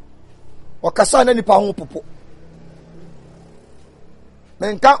voice. Wakasa na nipa ho popo.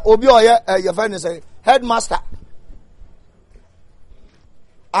 Menka obi oye your friend is a headmaster.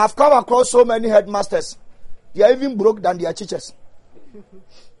 I've come across so many headmasters. They are even broke than their teachers.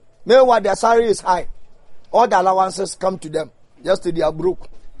 Meanwhile, their salary is high. All the allowances come to them. Just they are broke.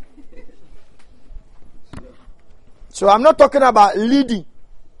 So I'm not talking about leading.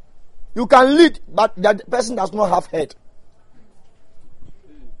 You can lead, but that person does not have head.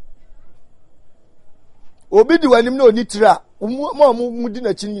 Obi di wanim na oni tira. Mo di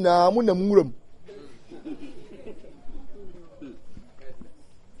na chi nyina mo na muram.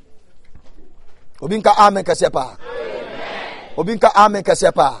 Obinka amen kasepa. Obinka amen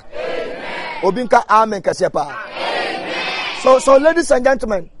kasepa. Obinka amen kasepa. So ladies and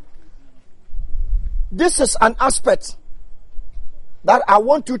gentlemen, this is an aspect that I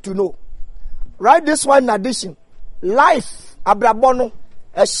want you to know. Write this one in addition. Life, abrabono,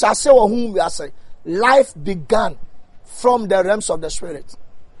 eshase wo hu we say. Life began from the realms of the spirit.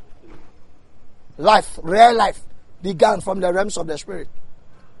 Life, real life, began from the realms of the spirit.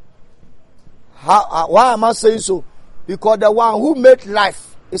 Why am I saying so? Because the one who made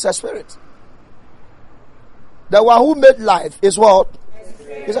life is a spirit. The one who made life is what?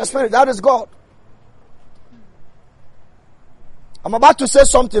 Is a spirit. That is God. I'm about to say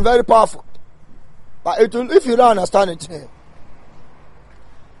something very powerful. But if you don't understand it,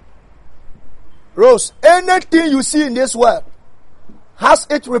 Rose, anything you see in this world has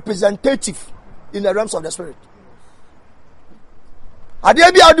its representative in the realms of the spirit.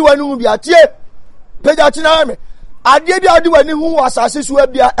 Adebi adu wani bi atie peja tina me. Adebi adu wani hu asase so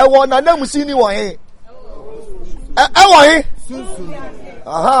bia e won na namusi ni won he. E won he.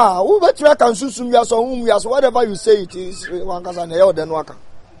 Aha, who better can susum ya so hum ya so whatever you say it is one kasa na e o de no aka.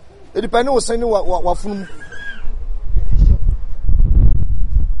 It depend on send wa funu.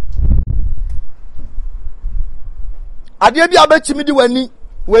 Adebi abetimi di wani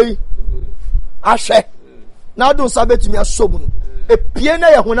we ahwe. Na do sabetimi asobu no. Epie na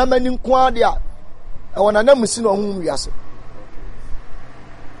ye honamani nko ade a e wona na musi no hum wiase.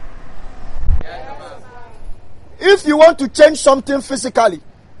 If you want to change something physically,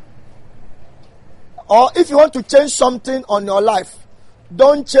 or if you want to change something on your life,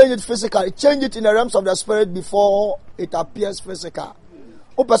 don't change it physically. Change it in the realms of the spirit before it appears physical.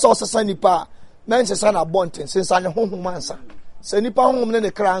 Opesa osesa nipa men sesa na bonten since an honhom ansa. Se nipa honhom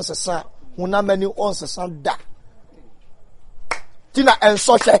ne kra ansesa honamani onsesa da. Tina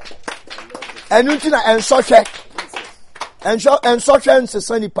ensohwe. Enu tina ensohwe. Ensohwe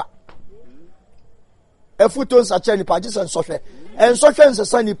nsesa nipa. Efuto nsache nipa jisa ensohwe. Ensohwe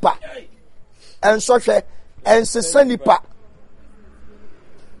nsesa nipa. Ensohwe ensesa nipa.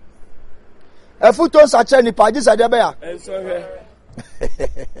 Efuto nsache nipa jisa de be ya. Ensohwe.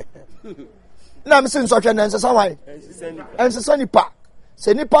 Na mse nsọhwe na nsesa wan. Ensesa nipa.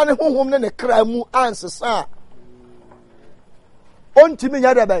 Se nipa ne honhom ne kra mu ansesa. Ontimi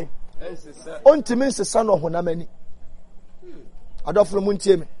nya de ben. Ontimi nsesa no honamani. Adofro mu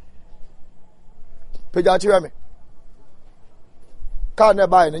ntie me. Peja chiwe me. Ka ne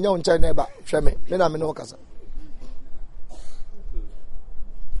ba ne nya unche ne ba hwe me. Me na me no kasa.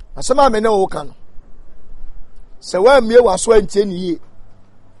 Asema me ne wo ka no. Se wa mie waso antie ni yie.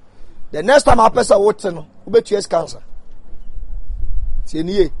 The next time I pass a water, no, you bet you cancer.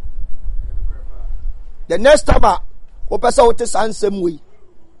 The next time I pass a water, and same way.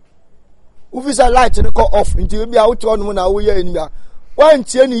 If it's a light and go off, until you be out on when I will hear in here. 1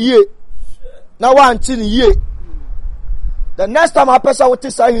 year. Now 1 year. The next time I pass a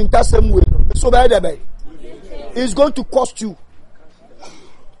water, sign in that same way. So bad, it's going to cost you.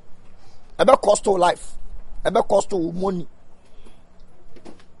 About cost of life. About cost of money.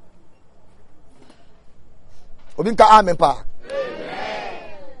 Obinka amen pa.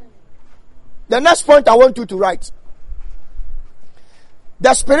 The next point I want you to write.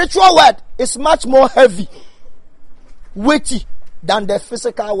 The spiritual word is much more heavy, weighty than the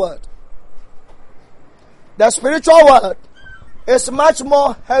physical word. The spiritual word is much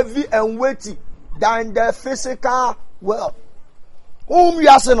more heavy and weighty than the physical word. Whom you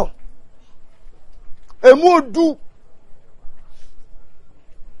are saying? Emudu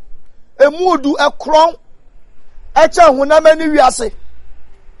a crown. Echa hunamani wiase.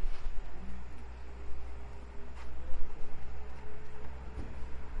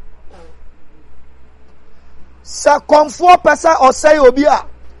 Se konfo pesa osai obi a.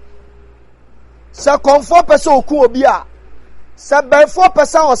 Se konfo pesa oku obi a. Se benfo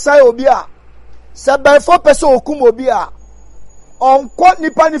pesa osai obi a. Se benfo pesa oku obi a. Onko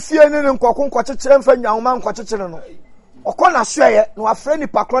nipa ni fie ni nkoko nkwakyekere mfa nwanwoma nkwakyekere no. Okona hweye no afre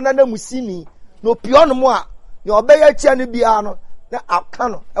nipa kro na musini no pio no mo a. You obey a chair no na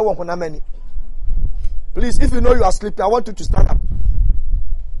akano e wo honamani. Please, if you know you are sleeping, I want you to stand up.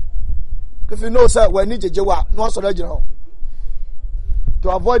 If you know, sir, we need jejewa no so regional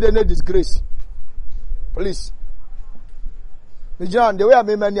to avoid any disgrace. Please. The way I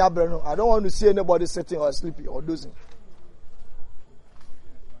many abrano, I don't want to see anybody sitting or sleeping or dozing.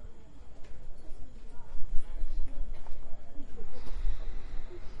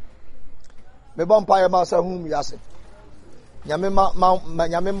 Me bon pa ma say hum wiase. Nyame ma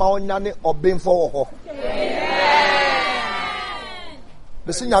onyane obemfo wo ho.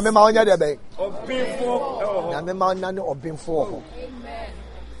 Besi nyame ma onya de be. Obemfo. Nyame ma onyane obemfo wo ho.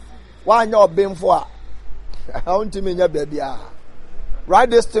 Wa anya obemfo a. I want to nya baby a.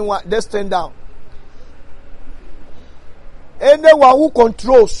 Write this thing down. Anyone who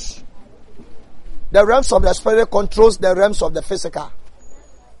controls the realms of the spirit controls the realms of the physical.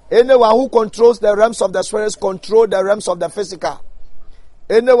 Anyone who controls the realms of the spirit controls the realms of the physical.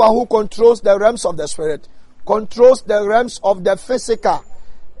 Anyone who controls the realms of the spirit controls the realms of the physical.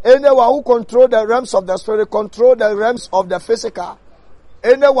 Anyone who controls the realms of the spirit controls the realms of the physical.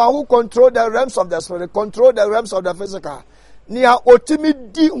 Anyone who controls the realms of the spirit controls the realms of the physical. Nia otimi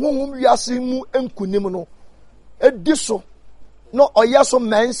di honhom wiase mu enkunim no. Ediso no oyaso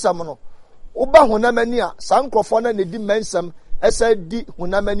mensam no. Oba honamani a sankrofo na ne di mensam esa di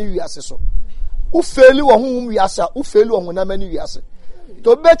honamani wiase so. U faili wo honhom wiase, u faili wo honamani wiase.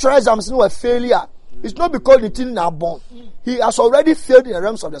 To be try exams no a failure. It's not because the thing now born. He has already failed in the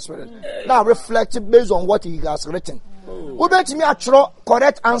realms of the spirit. Now reflecting based on what he has written. Who bet me a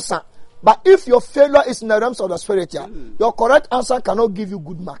correct answer. But if your failure is in the realms of the spirit, your correct answer cannot give you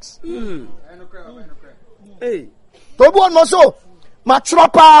good marks. Hey. I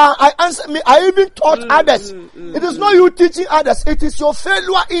even taught others. It is not you teaching others. It is your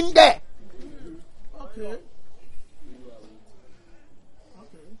failure in there. Okay.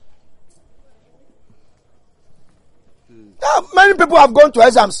 Many people have gone to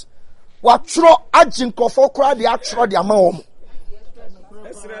exams. What throw ajin kofo kra they throw their mouth.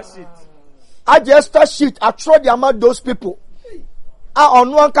 I just sheet. I throw the amount those people.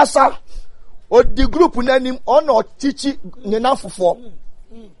 On one kasa, or the group name on or teaching enough for.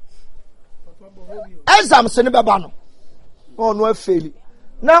 Exam senebano. Oh no fail.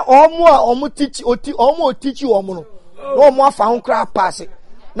 Now more teach you no more found crap pass it.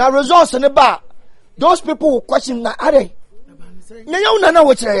 Now results in the bar. Those people who question na are.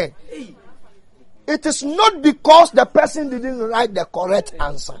 It is not because the person didn't write the correct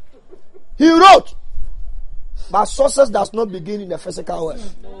answer. He wrote, but success does not begin in the physical world.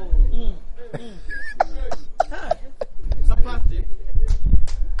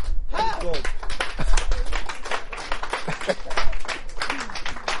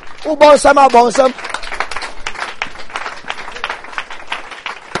 Bonsam.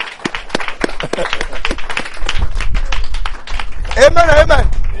 Amen.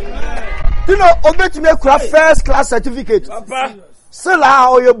 You know, obey me first class certificate. Still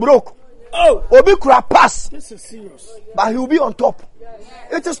or you broke. Oh, Obi could pass. This is serious. But he will be on top.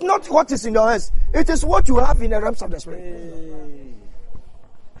 It is not what is in your hands. It is what you have in the realms of the spirit.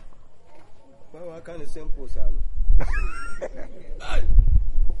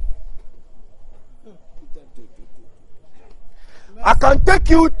 I can take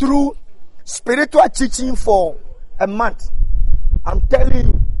you through spiritual teaching for a month. I'm telling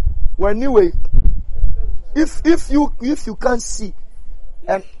you, well, anyway, if you can't see,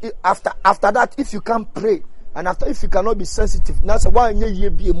 and after that, if you can't pray, and if you cannot be sensitive, that's why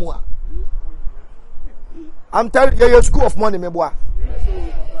you be more. I'm telling you, your school of money, me boy.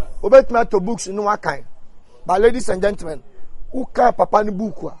 Obey me to books, you know what kind. But ladies and gentlemen, who can papa ni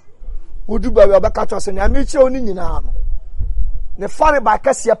book? Who do baby abaka to say? I meet you ni na. Ne fare ba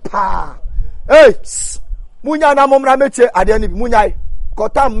kase pa. Hey, munya na momra meche ade ni munya.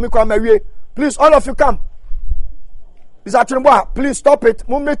 Kotam mi kwa mawie. Please, all of you come. Is that please stop it.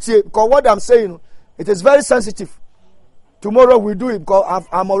 Because what I'm saying, it is very sensitive. Tomorrow we do it because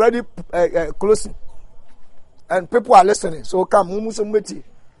I'm already closing. And people are listening. So come. Because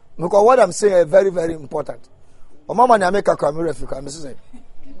what I'm saying is very, very important.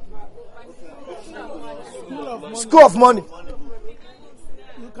 School of money.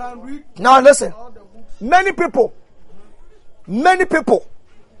 You can read. Now listen. Many people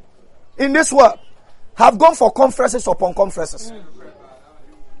in this world have gone for conferences upon conferences.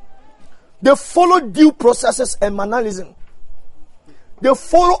 They follow due processes and mannerism. They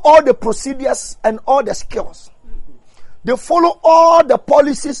follow all the procedures and all the skills. They follow all the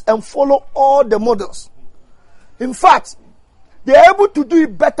policies and follow all the models. In fact, they are able to do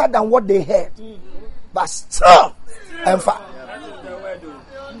it better than what they heard. But still, in fact,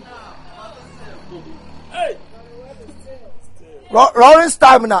 Lawrence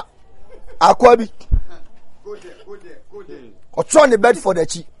time now, Akwabi. Or try the bed for the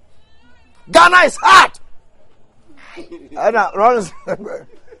chi. Ghana is hard. And Lawrence,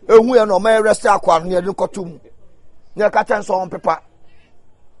 we are no more rest Akwa near the Kotum. Near Catan on paper.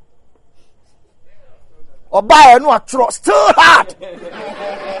 Or buy no trust still hard.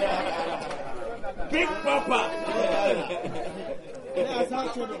 Big Papa.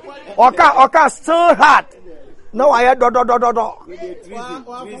 Oka still hard. No, I had do.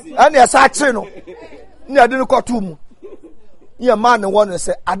 And yes, I no. Near didn't call to me. Your man and one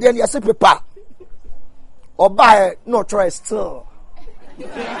say, I didn't say papa. Or buy no try still.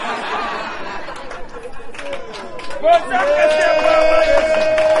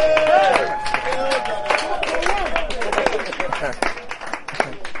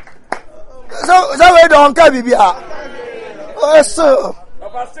 So we don't care, baby. Oh, sir.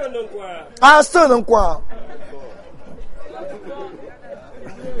 I still don't qua.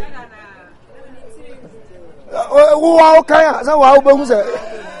 Who are okay? So I'll be say.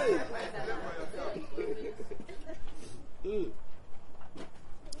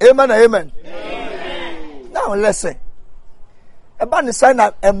 Amen, amen. Now listen. About the sign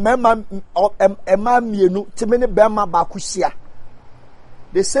of a man, to many Bama Bakusia.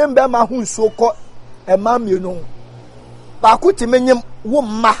 The same Bama who so called a man, you know. Baku Timinium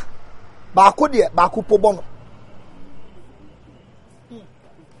Wumma Baku dear Baku Pobono.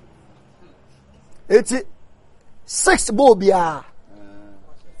 It's 6 bobia,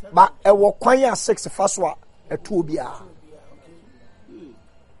 but a wakwanya 6 faswa a 2 bia.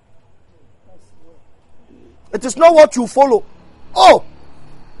 It is not what you follow. Oh,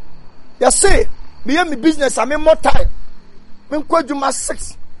 you see, me business, I mean more time. Me quite do my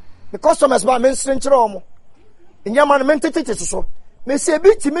 6. The customers buy me strange romo. In your man, mentity so. Me say,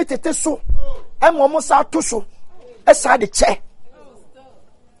 be timid so. I'm almost out to so. Aside the chair.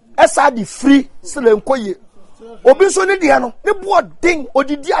 Aside the free, still in Koye. Obiso ni diano, ni boy ding, or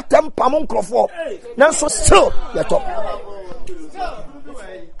did you attempt Pamon Crawford? Now so still, you're top.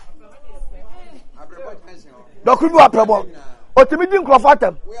 Document what problem? Or to me, didn't Crawford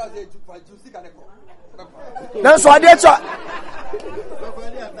them. Now so I did so.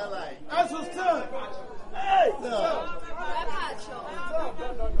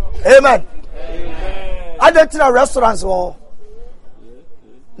 Amen. I didn't in a restaurant or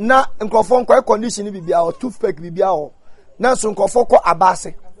na nkrofo nko condition bibia o toothpick bibia o na so nkrofo ko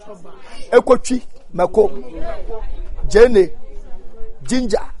abase ekotwi mako jene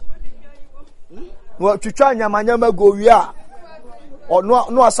ginger wo twitwa nyamanyama go wi a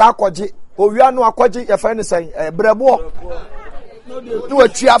no asa akoje owia no akoje ye fa ne sen brebo no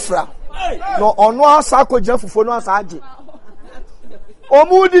atwi afra no ono asa akoje fufo no asa age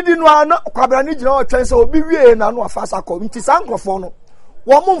omudidi no ana kwabra ni gina o twen se obi wie na no afa asa ko nti san nkrofo no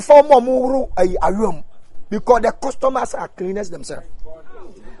woman for more a room because the customers are cleaners themselves.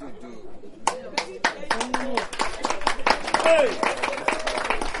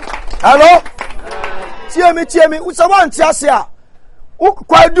 Hello? Cheer me. What's a one chassia? Who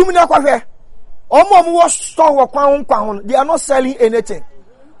quite do me now? Omom was store or they are not selling anything.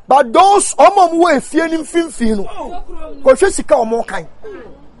 But those omom were feeling fin, Koshika or more kind.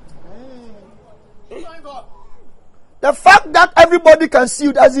 The fact that everybody can see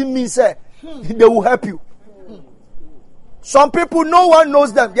you doesn't mean say they will help you. Some people, no one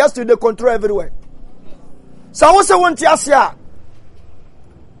knows them. Yesterday, they control everywhere. Someone say one tiasia.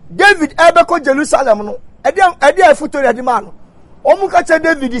 David Ebeko Jerusalem no. Edi afuto ya di man. Omu ka che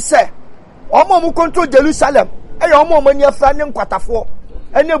David say. Omu control Jerusalem. Omu mani afra ne nkwatafo.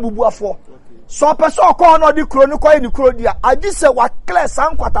 Ene bubuafo. So person ko no di kro no ko ni kro dia. Adi say wa clear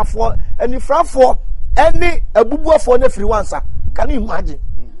san nkwatafo eni frafo. Any abubuafo na free once. Can you imagine?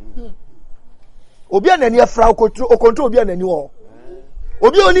 Obi anani afra control obi anani wo.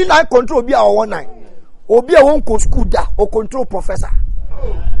 Obi oni na control obi a wo nine. Obi a won ko school da o control professor.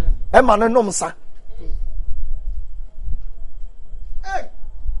 E ma na nom sa.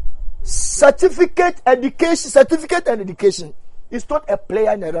 Certificate and education is not a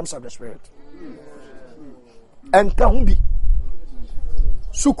player in the realms of the spirit. And can be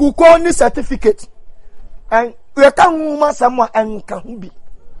sukuko ni certificate. And we can't move someone and can be.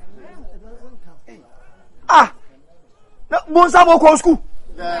 Ah, no, Bonsamo go school.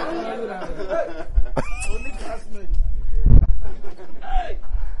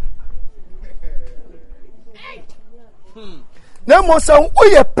 No more some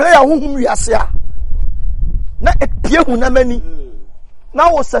we a player whom we are say. Na a peer who na many.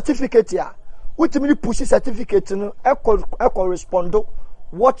 Now a certificate here. Which means push certificate no correspond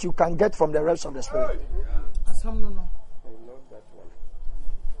what you can get from the realms of the spirit. So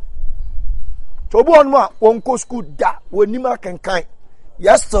bo onmo won ko school da wonima kenkan.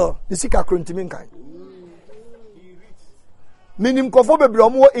 Yes sir, the sika krontimin kan. Minim kofo bebre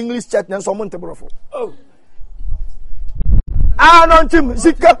omo English church na so mo ntebrofo. Oh. Ah no ntim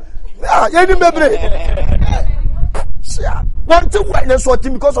sika. Ah yedi bebre. Sia. Want to wait na so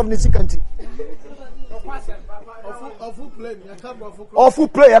tim because of the sikanti. Awful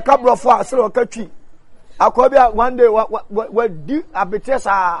play, a couple of hours, so country. Akobia one day what do abetes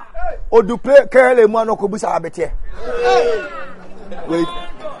are or do play Kerele Monocobusa abete. Wait.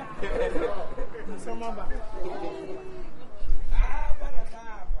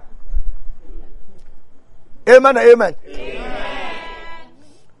 Amen, amen.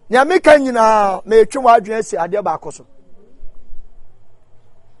 Nyamika nyina me twa adwen si ade ba akoso.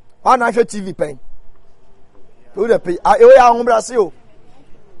 Wana hwe TV pen. O de pe e ya ahombrase o.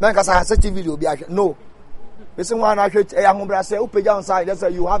 Man ka sa TV obi ahwe. No. Person wana hwe e ahombrase o peja on side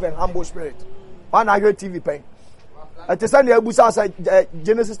say you have a humble spirit. Wana hwe TV pen. Ate say na abusa say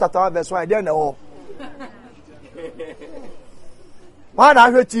Genesis 31 verse 1 there na ho. Wana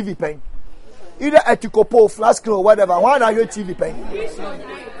hwe TV pen. Either etikopo, flash screen or whatever. Wana hwe TV pen.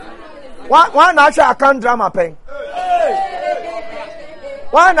 One actually I can't drama pen.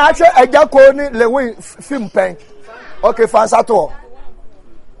 One actually I just call it the film pen. Okay, fast at all.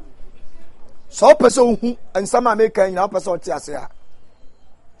 So person who and some American now person tia.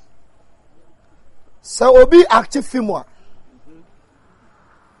 So obi active film.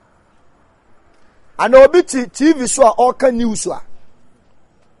 And obi TV show all can news wa.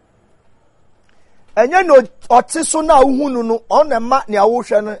 Enye no ote so na uhunu no on na ma ne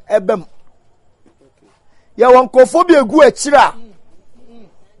awohwe no ebem. Ya won kofo bi egu akira.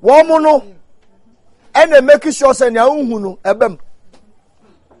 Wo mu no ene make sure say na uhunu ebem.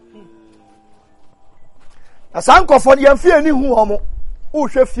 Asan kofo ye mfie ani hu homo.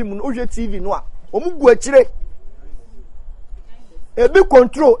 Uhwe film no, uhwe TV no a, omu gu akire. Ebi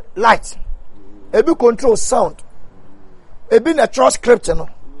control light. Ebi control sound. Ebi na transcript no.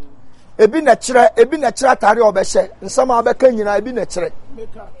 Ebi na kire tare obehye nsama abeka nyina ebi na kire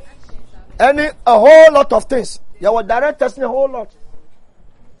a whole lot of things your directors a whole lot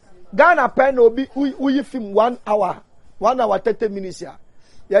Ghana pen obi uyi film 1 hour 30 minutes ya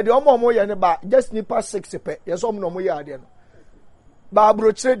ye de omo ye ne ba just nipa 6 pe ye so no mo ye ade no ba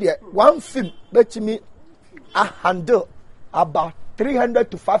bro kire de one film betimi a handle about 300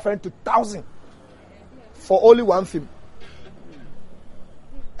 to 500 to 1000 for only one film.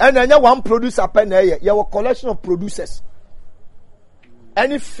 And then one producer pen here. You have a collection of producers.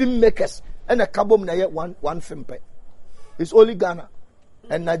 Any filmmakers and a kabom na one film pen. It's only Ghana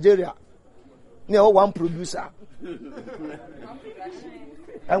and Nigeria. You one producer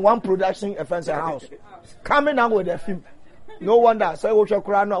and one production offense house coming out with a film. No wonder. So we shall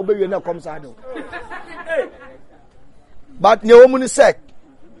cry now. Obey you comes out. But ne omuni sek.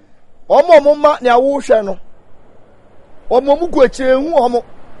 Omo mama ne awuhwe no. Omo mu go akire hu omo.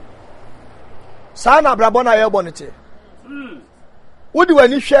 Sana brabona ye bonete. Wodi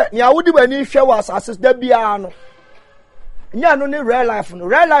wani hwe, nia wodi wani hwe was asses da bia no. Nya no ne real life no.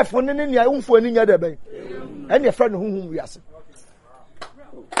 Real life no ne nia umfo ani nya da ben. En ye friend hunhum wiase.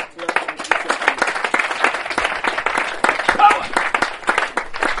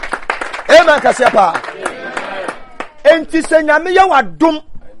 Amen kasiapa. Enti se nyame ye wadom.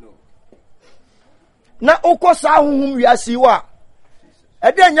 Na okosa hunhum wiase wa.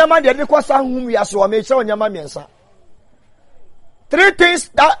 Ede nyama de kosa hunhum wiase wa me che nyama miensa. 3 things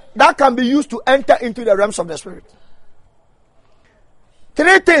that can be used to enter into the realms of the spirit.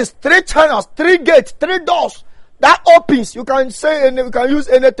 3 things, 3 channels, 3 gates, 3 doors that opens. You can say and you can use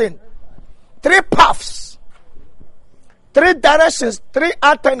anything. 3 paths, 3 directions, 3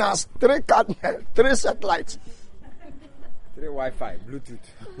 antennas, 3 cardinals, 3 satellites. 3 Wi-Fi, Bluetooth.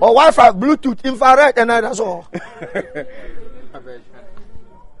 Or Wi-Fi, Bluetooth, infrared, and that's all.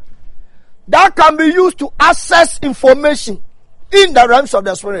 That can be used to access information in the realms of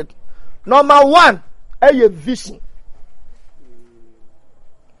the spirit. Number 1, a vision.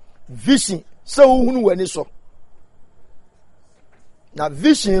 Vision. So when so. Now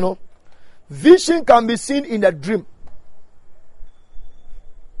vision, you know, vision can be seen in a dream.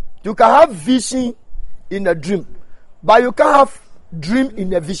 You can have vision in a dream, but you can't have dream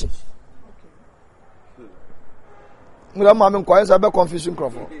in a vision. Confusion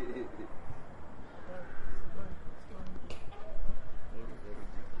Crawford.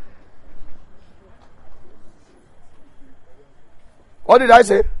 What did I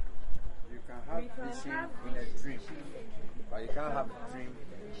say? You can have vision in a dream, but you can't have dream.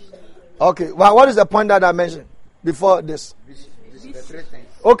 Okay, well, what is the point that I mentioned before this? Vision. This is the 3 things.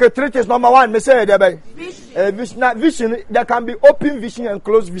 Okay, 3 things. Number 1, me say vision. Now, vision, there can be open vision and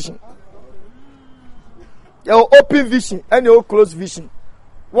closed vision. Your open vision and your closed vision.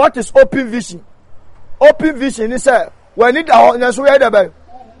 What is open vision? Open vision is when it is where the bay.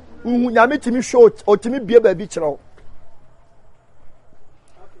 Nyame timi show or timi bia baby chiro.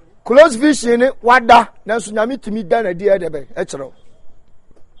 close vision wada na so nyame timi da na dia de be e kire.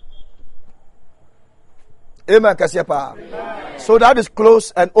 Amen kasiepa. So that is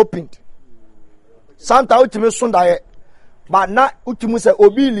closed and opened. Sometimes ultimate Sunday, but not ultimate say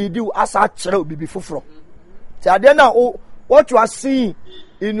obi lead you as a child be fufro. So now what you are seeing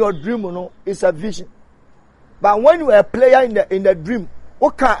in your dream, is a vision. But when you are a player in the dream,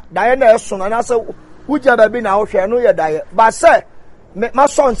 okay, Diana son and I say, would you have been out here? No, you die. But say, my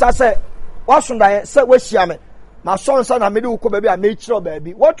son say, what Sunday say, where's Yaman? My son said, I made you baby, I made sure,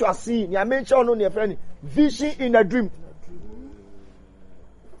 baby. What you are seeing, you made sure, no, your friend, vision in a dream.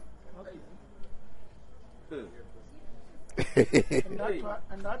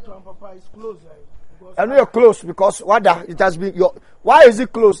 And that one, Papa, is close. I know you're close because what it has been your. Why is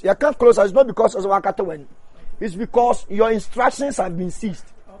it close? You can't close. It's not because of Wakata. It's because your instructions have been seized.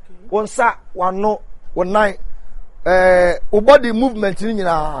 Okay. One sa, one no, one nine. Body movement in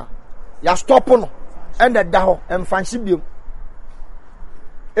ya stop on and the daho and fancy bill.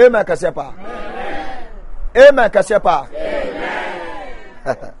 Amen, Kasepa. Amen, Kasepa.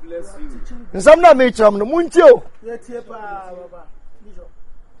 Bless you. Some na me chum no muntio.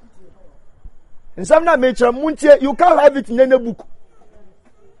 And some na me chum muntie. You can't have it in any book.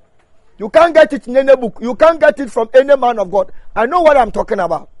 You can't get it in any book. You can't get it from any man of God. I know what I'm talking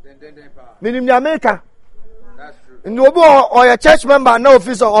about. Meaning the America. That's true. In the or a church member, no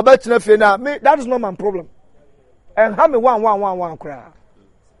officer or better now. Me, that is not my problem. And have me one cry.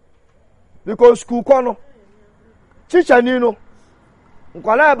 Because school corner. Teacher Nino.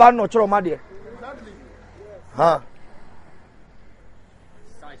 Nkwala ba no choro ma de. Ha.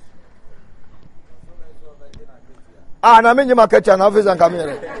 Na me nyima kecha na office and come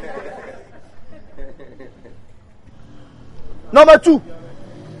here. Number 2.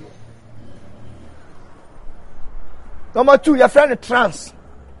 Your friend trance.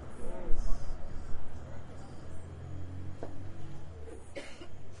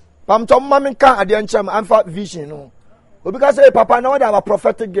 Pam tom mami kan adiancham amfa vision no. Because say Papa now they have a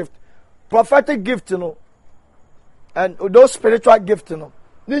prophetic gift. Prophetic gift, and those spiritual gifts,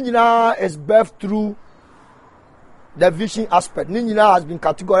 Ninjina is birthed through the vision aspect. Ninjina has been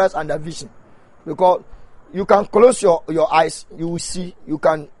categorized under vision. Because you can close your eyes, you will see. You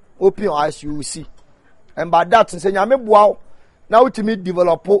can open your eyes, you will see. And by that, say nyame boa now to me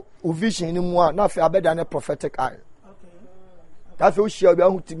develop a vision in more. Now I better than a prophetic eye. That's what she will be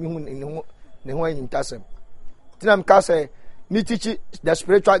able to me in Tasem. I'm say me teach the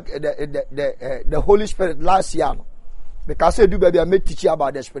spiritual the Holy Spirit last year. Because I do baby I may teach you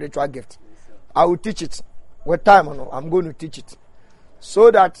about the spiritual gift. I will teach it with time. I'm going to teach it so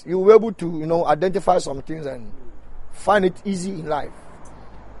that you will be able to identify some things and find it easy in life.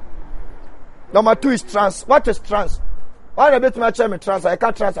 Number 2 is trance. What is trance? Why a bit much time in trance? I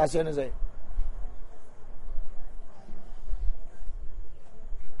can't trance as you say.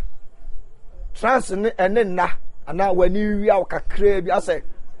 Trance and then na. And now when you are crave, I say,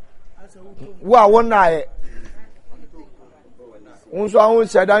 well, one night, one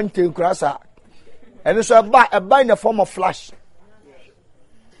said, I'm taking crassa, and it's a buy in the form of flash.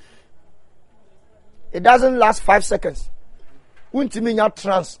 It doesn't last 5 seconds. Won't mean your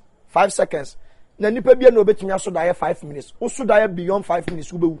trance 5 seconds. Then you pay no bet me so die 5 minutes. Also die beyond 5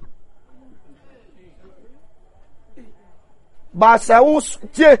 minutes. But I say,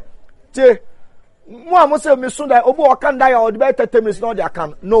 Moi, I say, Miss Sunday, Obo can die or the better 10 minutes, not their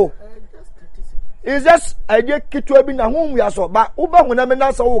can. No. It's just a dear kid to have been at home we are so, but Uber when I'm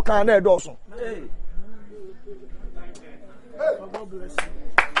not so can I also.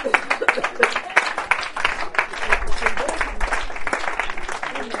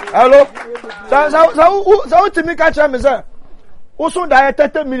 Hello? So to me, catch him is there. Also, die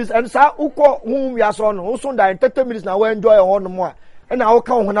 30 minutes and sa uko whom we are so on. Also, die 30 minutes now, we enjoy on more. And I will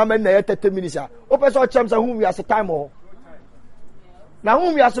count when I'm in 30 minutes. Open so champs whom we have a time or now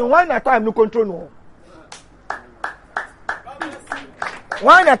whom we have one at time no control no.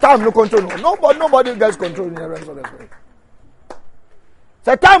 One at time no control no. Nobody gets control in the rest of the story.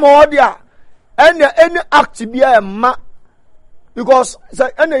 The time or there any act to be a ma because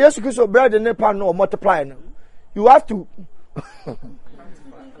any yes you can bread and pan no multiply no. You have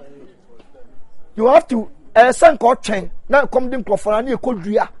to send court chain. Now come them for any cold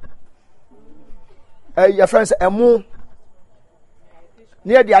dria. Your friends emo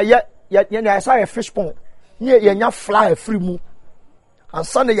near the I saw a fish pond near your fly free mu and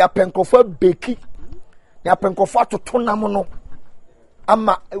Sunday your pencofa beki your pencofa to tonamono.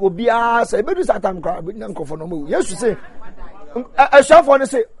 Ama it will be as a better time crowd with Nanko for no more. Yes, you say a chef want to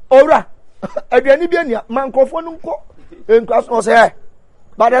say, Ora, a Biania, Manco for Nunco, in class was here.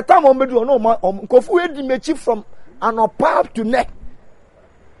 By the time I'm do no more, kofu edi mechi from an up to neck.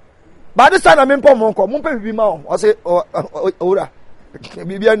 By this time I'm in Pomonko, Mumpe Bima, I say, Ora,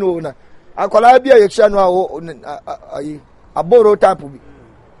 Bibia no, I call I be a Yachano, a borrow type of me.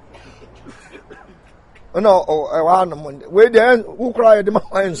 No, where the end, who cry at the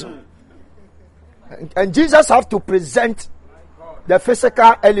mountains. And Jesus have to present the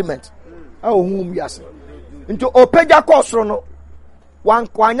physical element. Oh, whom yes. Into Opeja Kosrono, one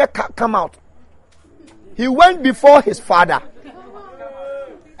come out. He went before his father.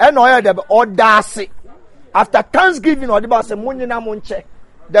 And audacity. After Thanksgiving, or the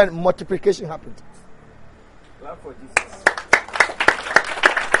then multiplication happened. Clap for Jesus.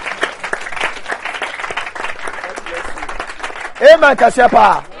 Amen,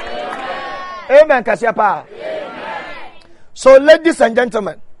 Kasiapa. Amen, Kasiapa. So, ladies and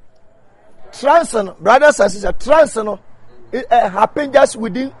gentlemen, transition, brothers and sisters, transition, it happened just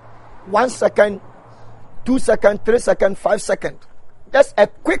within 1 second, 2 seconds, 3 seconds, 5 seconds. Just a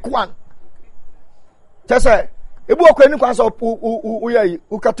quick one. Just say,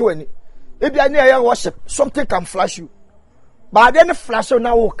 worship, something can flash you. But then flash you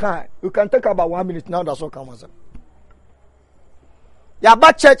now, you can take about 1 minute now, that's all comes. Ya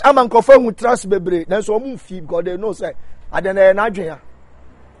ba church am confirm with trust bebre na so mu fi because they know say adena na adwen.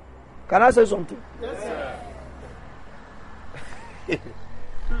 Can I say something? Yes, sir.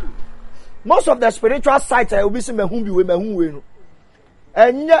 Most of the spiritual sites I will be see me hu we no.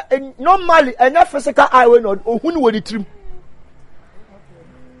 And normally enya physical eye we no ohun we the trim.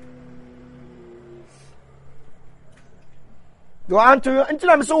 Do want to until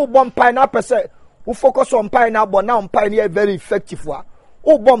I'm so bomb pie na per se we focus on pie na but now pie is very effective wa.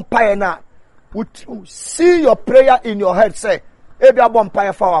 O bompire na see your prayer in your head say ebia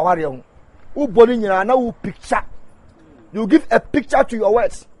bompire for our warrior o boni nyina na o picture you give a picture to your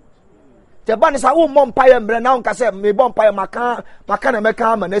words the ban is o bompire mbre na nka say me bompire maka na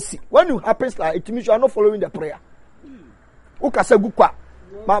meka manasi when you happens like it means you are not following the prayer o ka say gukwa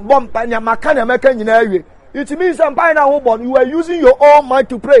ma bompire nya maka na meka nyina awie it means bompire na o bon you are using your own mind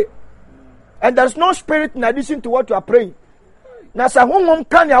to pray and there's no spirit in addition to what you are praying. Na sa honhom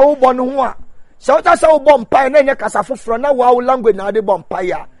kan ya wo bɔ no ho a sɛ wota sɛ wo bɔ mpae na nyɛ kasa foforo na wo language na de bɔ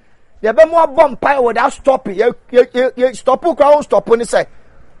mpae a ye be mo bɔ mpae without stop ye stop ko wo stop ni sɛ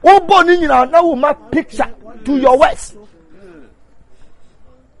wo bɔ ni nyina na wo ma picture to your words.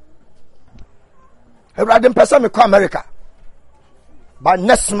 Everybody person me come America by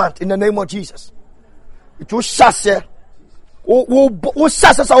next month in the name of Jesus. It will shase wo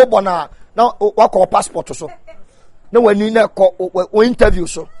shase sa wo bɔ na wa call passport so. No, when you interview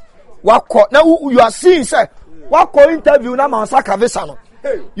so, now you are seeing say, what interview now Mansaka Vesano.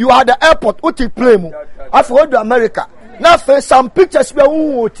 You are the airport, what you play mo. I forgot to America. Now for some pictures where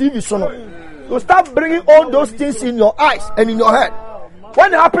TV so. You start bringing all those things in your eyes and in your head.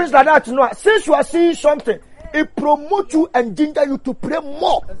 When it happens like that, you know, since you are seeing something, it promotes you and ginger you to pray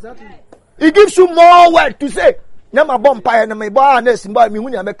more. It gives you more word to say. You are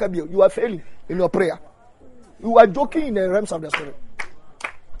failing in your prayer. You are joking in the realms of the spirit.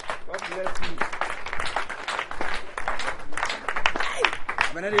 God bless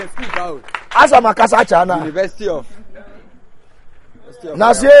you. As a Makasa Chana. University of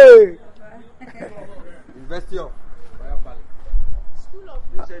Nasye. University of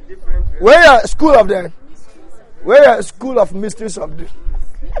Where are school of them? Where are school of mysteries of the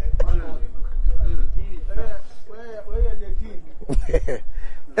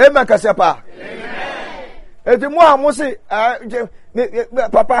Amen Kasapa.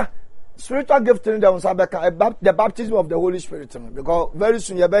 Papa, spiritual gift in the baptism of the Holy Spirit, because very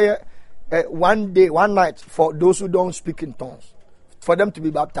soon you be one day, one night for those who don't speak in tongues, for them to be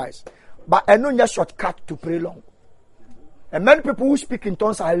baptized. But I know just shortcut to pray long. And many people who speak in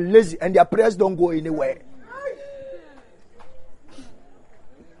tongues are lazy and their prayers don't go anywhere.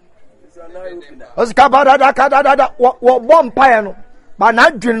 But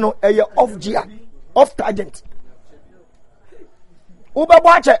not no off gear, off tangent. Uber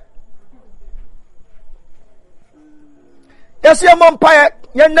watch it. Yes, your mom pie,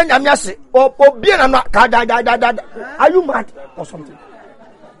 yan yasi, or being a not. Are you mad or something?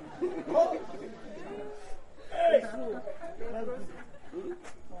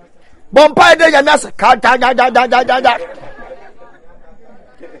 Bompire de yanas,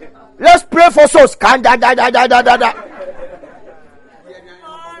 let's pray for souls.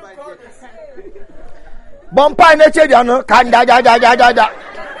 Bompire nature,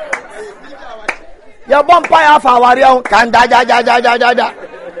 your bompire for our young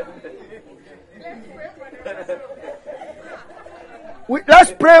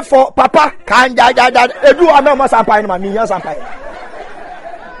Let's pray for Papa. Can edu ame mo sampai na me yan sampai.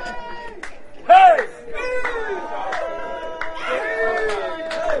 Hey.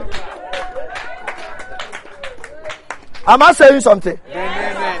 Am I saying something?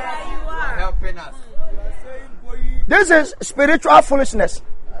 Amen. Helping us. This is spiritual foolishness.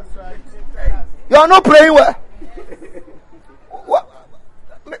 You are not praying well.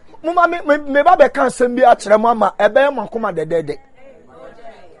 Mama me ba be kan sem bi a kire mama ebe mo akoma dedede.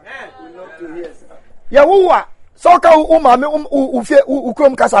 Ya wuwa so ka u mama u fie u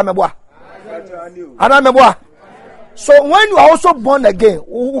krom kasa meboa. Ana meboa. So when you are also born again,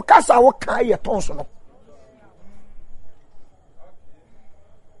 u kasa wo kan ye tonso no.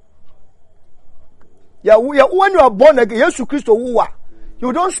 Yeah, when you are born again, Jesus Christ,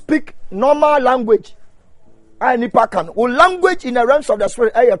 you don't speak normal language. Language in the realms of the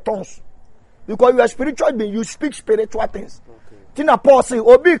spirit are your tongues. Because you are spiritual being, you speak spiritual things. Tina Paul say,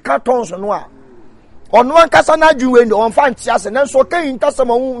 Obi ka tongues no. On one kasana juwe on fantias and then so can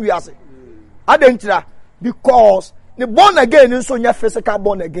intasama we ase. Adentra because the born again in so your physical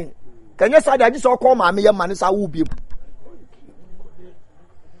born again. Can you say that this all call my man is a will be?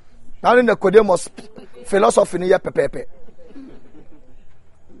 Now in the Codemus philosophy in here pepe.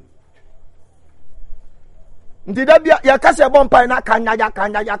 Did that be ya kase bompa na kanya.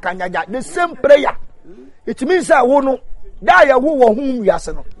 The same prayer. It means that we no that ya wo hu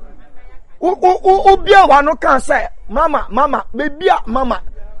wiase no. U bia wa no kan say mama baby mama.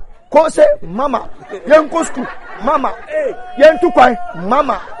 Ko say mama yen ko school mama yen tu kwan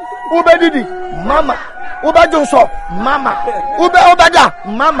mama ubedidi mama ubejonso mama ubeda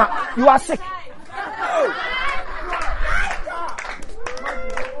mama you are sick.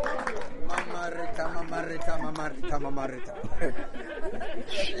 Mamarita.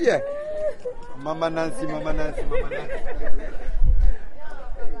 Yeah. Mama Nancy.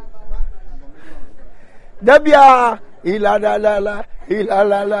 Dabia ila la.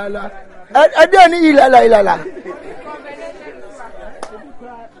 Adeni ila la.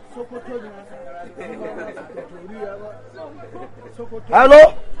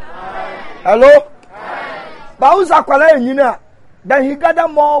 Hello. Bauza kwala nyina. Then he gather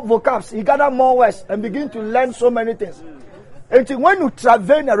more vocabs, he gather more words, and begin to learn so many things. And when you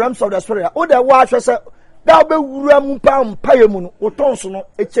travel in the realms of the spirit, all the watch say that be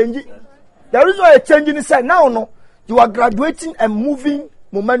a change. There is no a change in the now. No, you are graduating and moving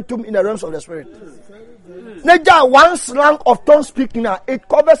momentum in the realms of the spirit. Neja one slang of tongue speaking now, it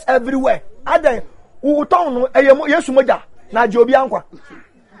covers everywhere. Other who tongue yesu moja na jobi ankwa.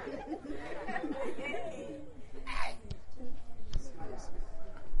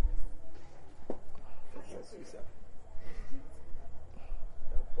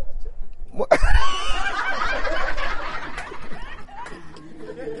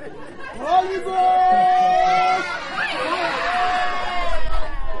 Holy Ghost!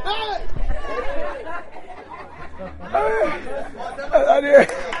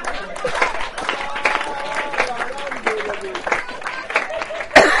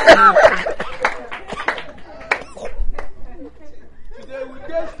 Today we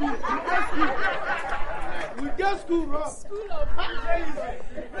get school wrong.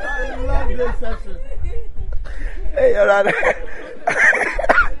 I love this session. Hey, you're right.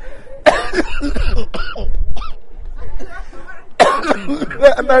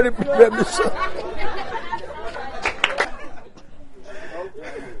 Mary,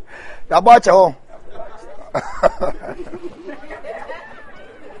 the watch home.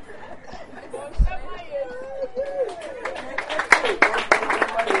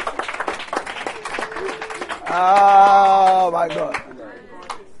 Oh my God.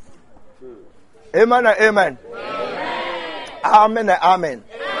 Amen and amen. Amen and amen.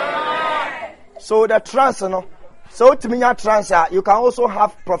 So the trance, so to me, trance, you can also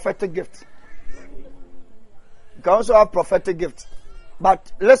have prophetic gifts. You can also have prophetic gifts.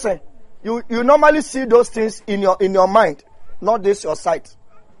 But listen, you normally see those things in your mind, not this your sight.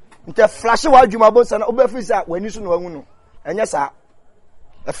 It's a flashy wild dream about an obefisa when you know. And yes, a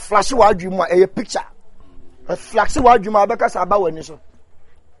flashy wild dream, a picture. A flashy wild dream about when you.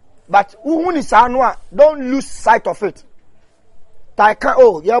 But who is anwa? Don't lose sight of it.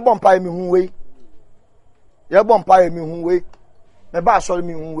 Taika you're born by me who way. You're born by me who way. Me ba show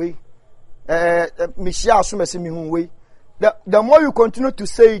me who way. Me share so me who way. The more you continue to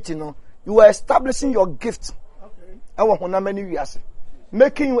say it, you are establishing your gift. Okay.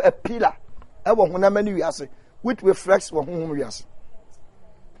 Making you a pillar. Which reflects what we are.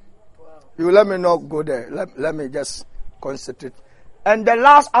 You let me not go there. Let me just concentrate. And the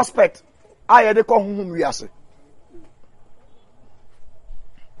last aspect, I had to call whom we are.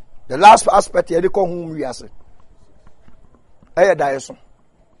 The last aspect here, they call whom we are. Aya Dieson.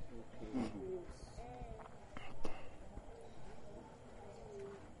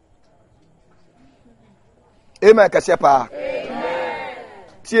 Amen.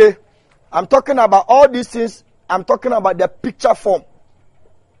 Amen. I'm talking about all these things. I'm talking about the picture form.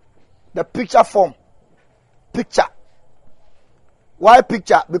 The picture form. Picture. Why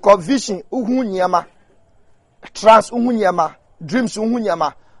picture? Because vision, uhunyama. Trance, uhunyama. Dreams,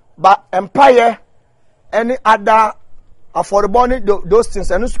 uhunyama. But empire, any other affordable, those things.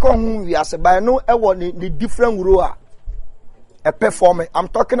 And we are saying, but I know the different role. A performing. I'm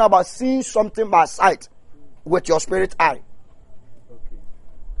talking about seeing something by sight with your spirit eye.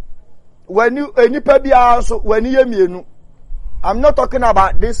 When you when you I'm not talking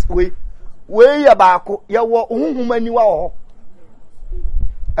about this way about ya wo hunhuma ni wa ho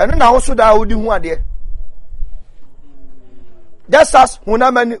eno na so da odi hu ade just as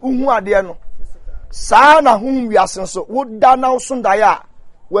hunamani hu ade no saa na hu wiase so wo da na so da ya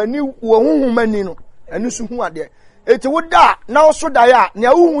wani wo hunhuma ni no eno so hu ade eti wo da na so da ya na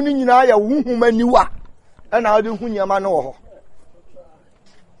hu ni nyina ya hunhuma ni wa ena odi hu nyama no ho.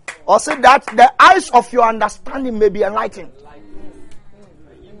 Or say that the eyes of your understanding may be enlightened.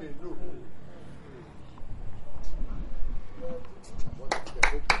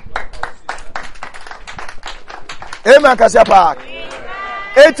 Amen. Kasiapa.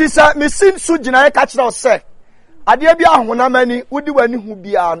 It is a missing sujina e catch us say. Ade bia honamani wodi wani hu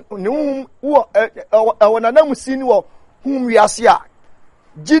bia ne hu wo wonana musini wo hu wiase a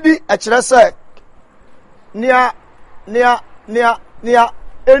gidi e kire say nia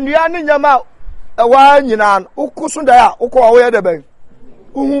enua ne nyama ewa nyina ukusu da ya ukọ wo ye de ben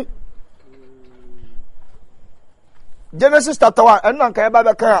uhu Genesis chapter 1 enu anka eba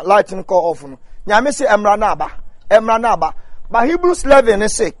be kan light no call off no nyame se emra na aba ba Hebrews 11 ne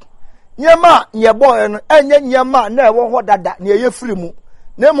say nyama ye boy no enye nyama na ewo ho dada na ye firi mu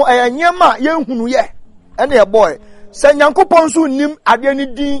na mu eye nyama ye hunu ye ene ye boy se nyankopon so nim ade ni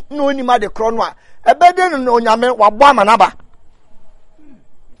din na onim ade kro no a ebede no nyame wabo amanaba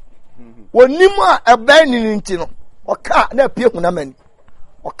wonima ebe ni nti no oka na pie hunamani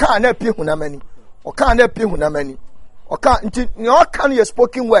oka na pie hunamani oka nti ni oka no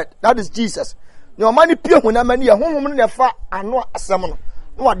spoken word, that is Jesus. Ni o mani pie hunamani ya honhom no nefa ano asem no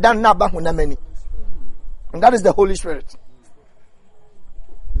no wadan na ba hunamani, and that is the Holy Spirit.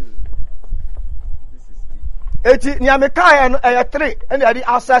 Eti ni ameka no 3 and the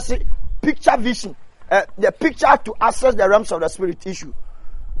access picture vision, the picture to access the realms of the spirit issue.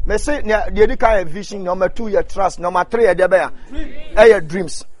 Me say the kind of vision. Number 2 your trust. Number 3 your debaya your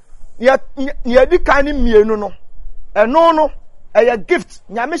dreams. Your kind of mienu no no your gift.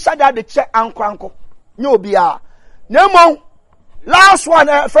 Nyame shada the check anko nyo bia nemo last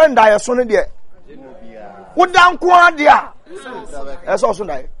one friend die so no de wodan ko ade a eso so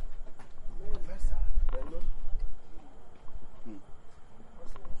dai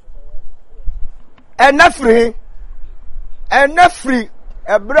and free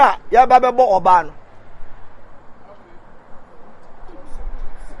ebra ya ba bebo oba no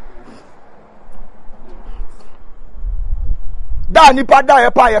da nipa da ya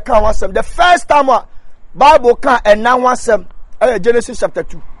pa ya kan wasem the first time Bible kan ena wasem Genesis chapter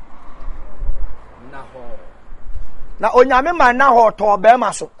 2 na onyame man na ho to be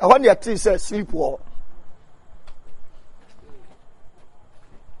ma so e ho ne yeti say sleep wo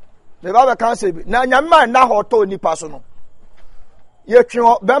the Bible can say na onyame man na ho to nipa so no ye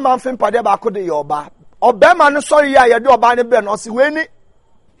twen be man fem pade ba ko de ye oba oba man no sorry ya ye de oba ne be no si we ni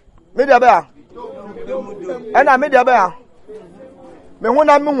me de be a e na me de be a me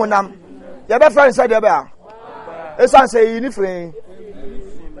hunam ye be friend say de be a e san say ni friend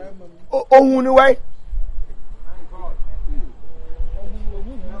ohun ni we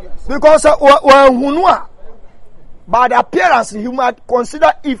because hunu a by the appearance he might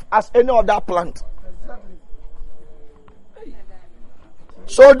consider Eve as any other plant.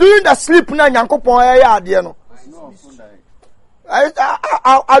 So during the sleep na nyankopon ya ade no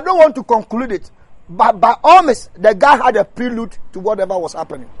I don't want to conclude it, but by all means the guy had a prelude to whatever was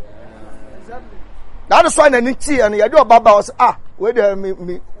happening. That is why the niti and you do baba was wait there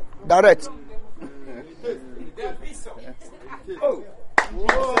me direct.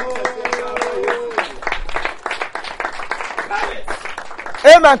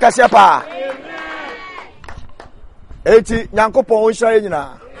 Amen kasiapa. Eti nyankopon wo hware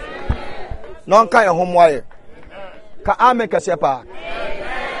nyina. Non kan ye homwaye. Ka amen kasiapa.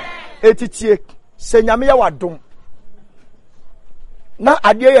 Eti tie se nyame ya wadom. Na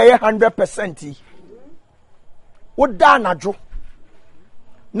ade ye 100% yi. Wo da anajo.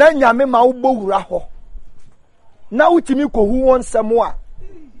 na nyame ma wo bowura ho na utimi ko hu won semo a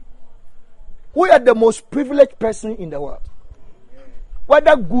we are the most privileged person in the world,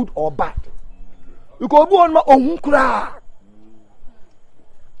 whether good or bad. You go be on ma ohun kura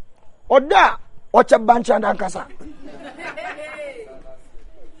oda oche bancha ndankasa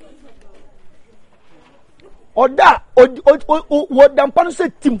oda o dampano se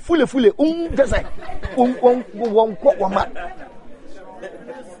tim fule just like won ko wama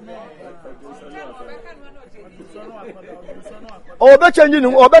obe change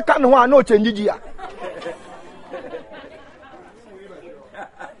nu obe kan ho ana o change ji ya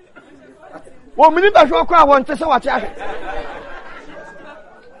wo mini ba hwo kwa won tese wate ahwe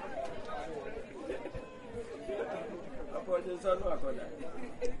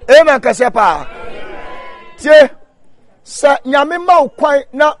amen kasepa tie sa nyame ma kwan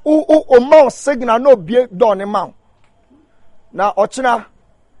na o ma signal na obie don ne ma na ochina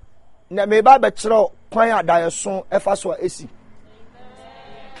na me ba be kire kwan adayeso efa so esi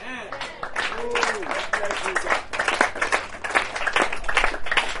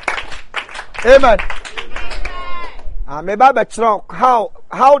amen. Me ba be kire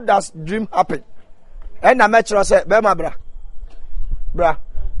how does dream happen? And na me kire say be ma bra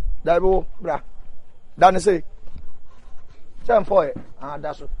daibo bra dan say sem for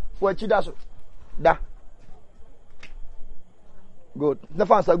da so for chi da so da good the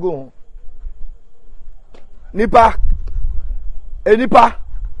fans are go nipa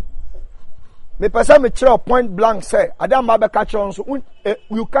me person me kire point blank say adam ba be catch on so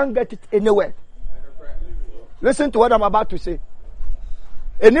you can't get it anywhere. Listen to what I'm about to say.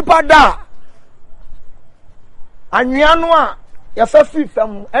 Nipa da anwiano a ya fa fi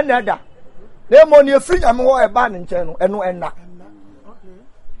fam ena da na mo ne fi nyame ho e ba ne nchen no eno enna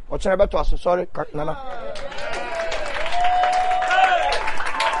o chere beto aso sorry nana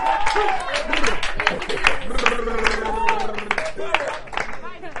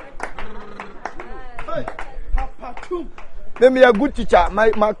let me a good teacher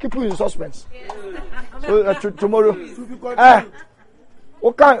my keep you in suspense so tomorrow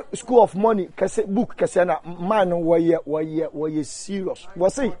what kind school of money kese book kese na man were serious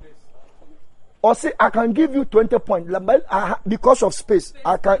was it or say I can give you 20 points because of space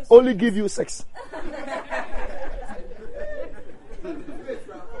I can only give you 6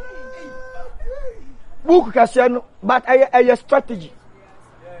 book kese no but a strategy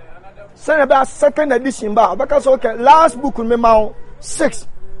say about second edition ba because okay last book me ma 6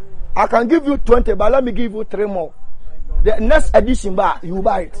 I can give you 20 but let me give you 3 more. The next edition bar, you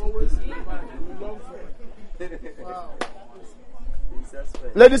buy it.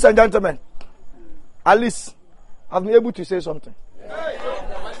 Ladies and gentlemen, at least I've been able to say something.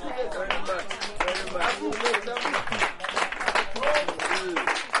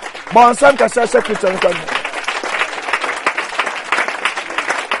 Bon, some can say secretary.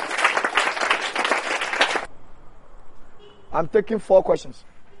 I'm taking 4 questions.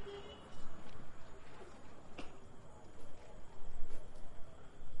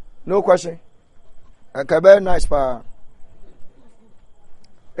 No question. Okay, very nice, pa.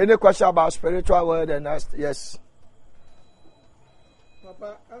 Any question about spiritual world and that? Yes.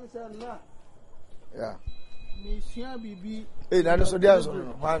 Papa, answer na. Yeah. Mission Bibi. Hey, na so there so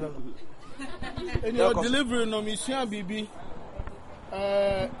no. In your delivery no Mission Bibi.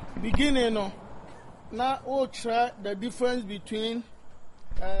 Beginning no. Now we'll try the difference between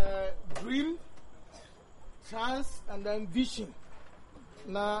dream, trance, and then vision.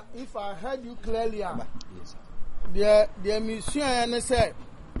 Now, if I heard you clearly, the mission and say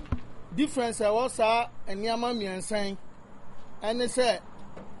difference was and Yamami and saying, and they say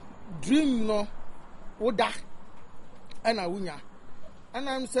dream no woda and a winya. And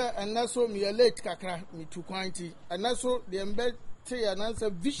I'm saying, and that's so me a late kakra me to quantity, and that's so the embed and answer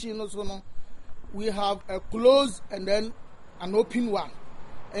vision also no. We have a closed and then an open one,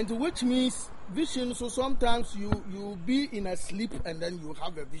 and which means vision. So sometimes you be in a sleep and then you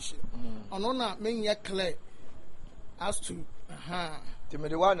have a vision. And on that mean you clear as to To me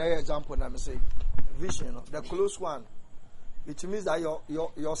the one example I'm saying vision, the close one. It means that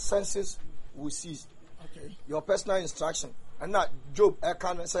your senses will cease. Okay. Your personal instruction. And that Job I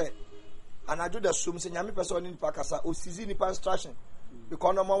can say, and I do the sum say nyame person in pakasa o seize ni instruction.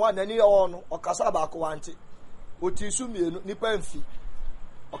 Because number one, any on or kasa back one ti. Otisu mienu nipa mfi.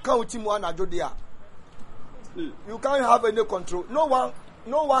 Oka utimu ana jodia. You can't have any control. No one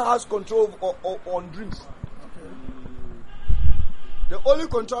has control on dreams. The only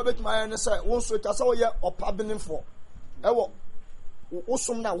control with my own say won so ta say we are pabening for. Ewo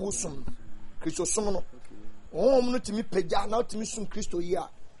wosum na wosum. Kristo sum no. Won no timi pagya na timi sum Kristo yi a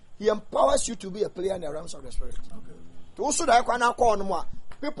He empowers you to be a player in the realms of the spirit. Also,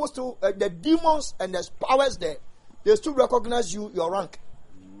 people still, the demons and the powers there, they still recognize your rank.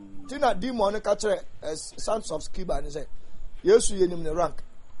 Tina demon catch as sons of Sceva and say, yes, you name the rank.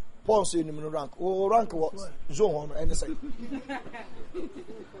 Paul say name the rank. Oh, rank what? Zone and say.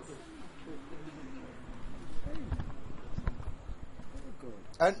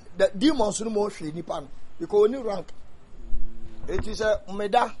 And the demons no more see nipan because only rank. It is a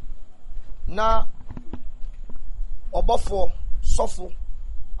meda na obofo sofo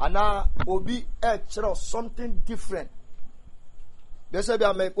ana obi something different. They say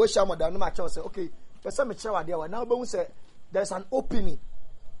I make wish am no match say okay, person me chewa there now be say there's an opening.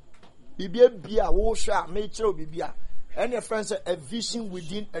 Bibia bia wo hwa me chewa bibia. And your friend say a vision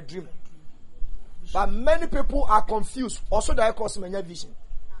within a dream. But many people are confused. Also that cause many vision.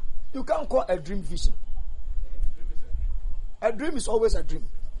 You can't call a dream vision. A dream is always a dream.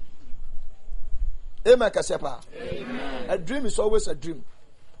 Amen, Kasepa. Amen. A dream is always a dream.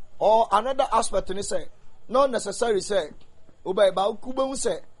 Or another aspect in it say, not necessarily say, obey ba kubu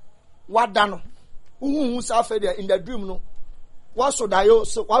say, what done? Who say in the dream no? What should I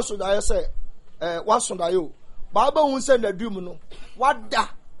say? What should I? Baba who say in the dream no? What da?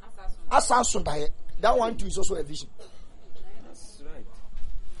 Assassin die. That one too is also a vision.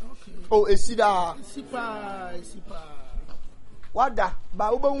 Oh, Esida. What that?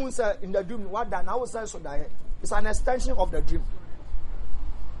 But Uba say in the dream, what that now says so that it's an extension of the dream.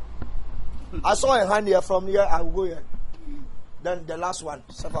 I saw a hand here from here, I will go here. Then the last one,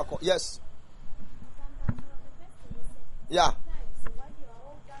 Safako. Yes. Yeah.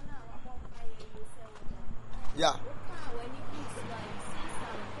 Yeah.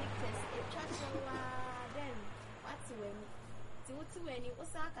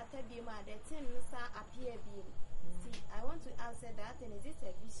 I want to answer that, and is this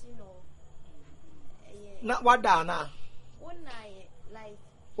a vision or not what dana? One night, like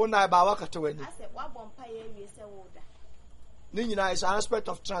one night, Bawaka to win. I said, what vampire you say, older. Nina is an aspect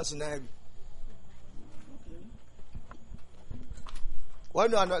of trance in every.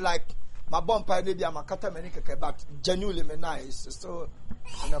 When you are not like my vampire, maybe I'm a catamanica, but genuinely nice, still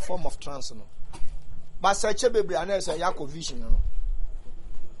in a form of trance. But such a baby, and there's a Yako vision.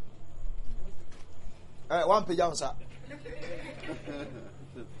 One page answer.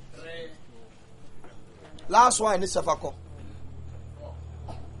 Last one is Safako.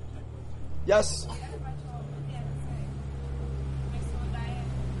 Yes.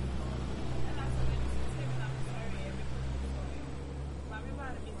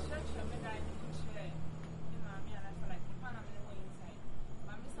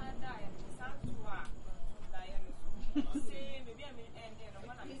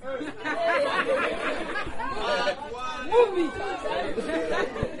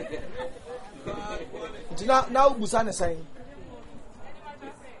 Now Busan is saying.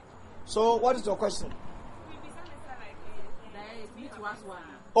 So what is your question?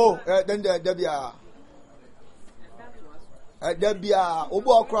 Oh, then there be a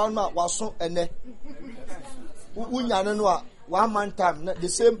Obo crown was so and unyano 1 man time the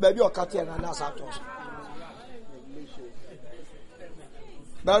same baby or cat and that's out.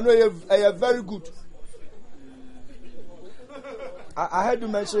 But no, you very good. I had to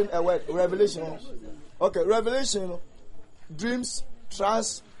mention a word, revelation. Okay, revelation, dreams,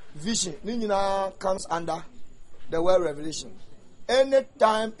 trance, vision. Nina comes under the word revelation.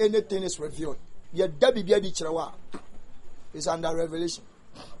 Anytime anything is revealed, your Debbie Biadi Chirawa is under revelation.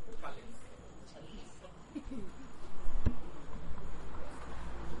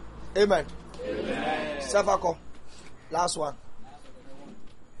 Amen. Safako, last one.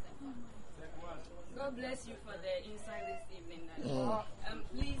 God bless you for the insight this evening.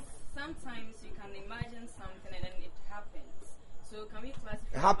 Please, sometimes you can imagine something and then it happens. So can we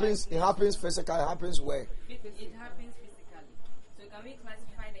classify? It happens physically. It happens where? It happens physically. So can we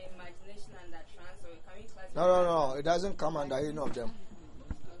classify the imagination under trance, or can we classify? No. It doesn't come under any of them.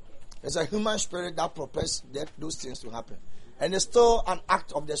 Okay. It's a human spirit that propels those things to happen, and it's still an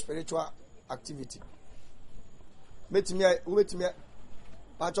act of the spiritual activity. Wait me.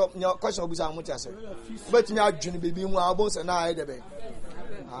 But your question will be so much as but me are journey baby mu abon say na I dey be.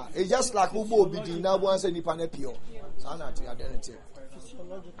 It's just like who bo bi now one say nipa na pure. Sana to identity.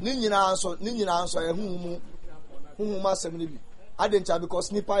 Ni nyina anso e hu ma sem ni bi. Adencha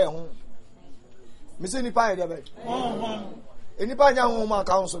because nipa ye hu. Me say nipa ye dey be. Nipa nya hu ma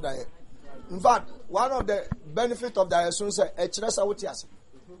ka so da ye. In fact, one of the benefit of that is say e kire sa wuti ase.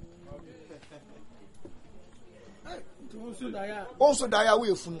 Also, die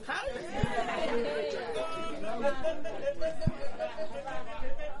away from.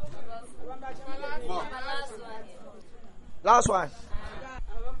 Last one.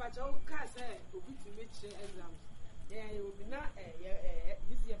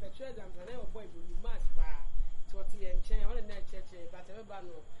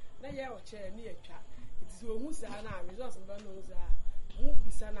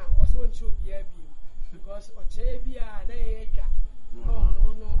 Because Ochabia,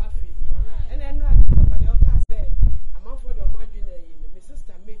 no, I feel. And then somebody else say, I'm out for the margin in my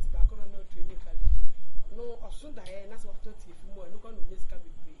sister mate back on no training college. No, or soon I that's what 30 more. No one will this can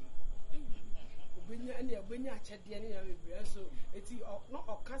be free. When you chat the any so it's not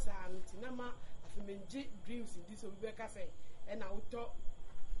a casa and Tinama of dreams in this will be a cafe. And I would talk.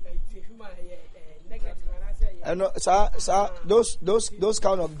 And sir, those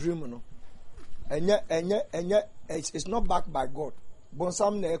kind of dream, you know. And yet, it's not backed by God. But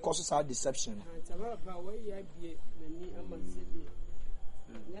some causes our deception.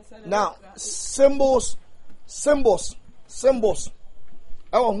 Now, symbols.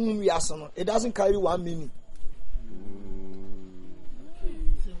 Our whom we are, it doesn't carry one meaning.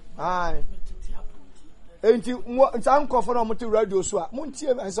 Aye. And some coffin on the radio, so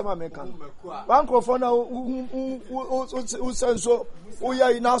Muntia and some American. One coffin who says so, we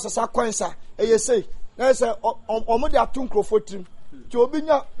are in house as a coincer. And you say, there's a Omodia Tunco for him to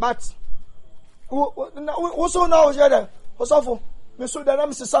Obinia, but also now, Jada, what's awful. Mr.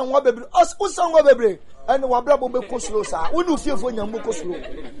 Dam says, some baby, us, who's some baby, and Wabrabo Coslo, sir. We do feel for young Mocoslo.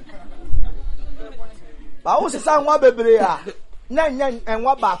 But I was a son, one baby. Nine and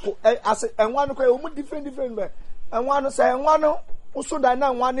one back, and one different way. And one say, and one also that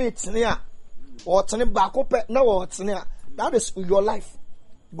now 1 8 near or turning back up no or near. That is your life.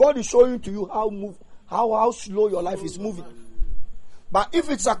 God is showing to you how slow your life is moving. But if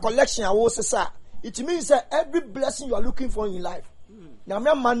it's a collection, I will say, it means that every blessing you are looking for in life, now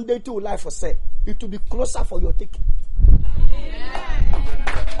my mandate to life for say it will be closer for your taking.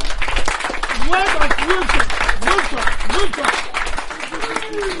 Word of wisdom.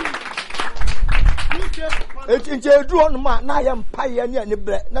 It's a drawn man. Now I am pioneer.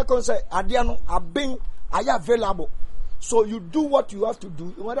 Na can say Adiano are being available. So you do what you have to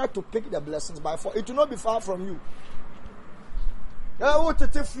do in order to pick the blessings by for it will not be far from you. I want to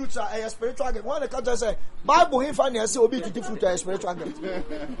take fruit a spiritual gift. One can just say Bible he find and say obi to take fruit a spiritual gift.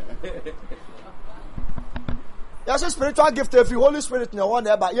 There's a spiritual gift if you Holy Spirit in your one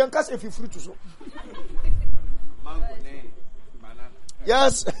there, but you can't say if you fruit to so.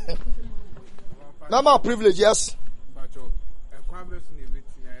 Yes. Number of privilege, yes.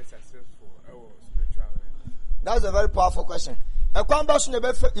 That's a very powerful question. A conversion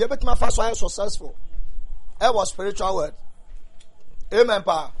you bet my first one successful. It was spiritual word. Amen,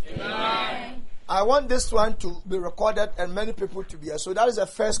 pa. Amen. I want this one to be recorded and many people to be here. So that is the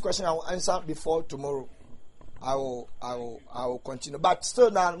first question I will answer before tomorrow. I will continue. But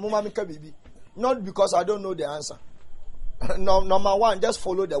still now, not because I don't know the answer. No, number one, just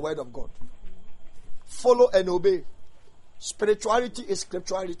follow the word of God. Follow and obey. Spirituality is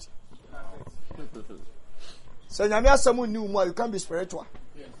scripturality. So Nyamia someone new more, you can't be spiritual.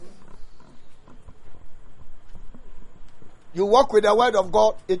 You work with the word of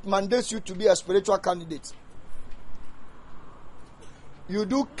God, it mandates you to be a spiritual candidate. You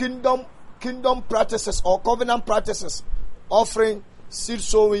do kingdom practices or covenant practices, offering, seed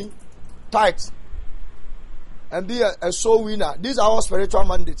sowing, tithes, and be a soul winner. These are all spiritual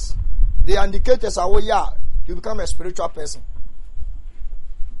mandates. The indicators are where you become a spiritual person.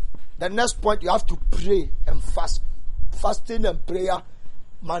 The next point, you have to pray and fast. Fasting and prayer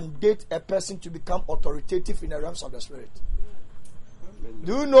mandate a person to become authoritative in the realms of the spirit.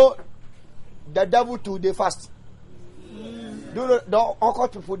 Do you know the devil too, they fast? Do you know the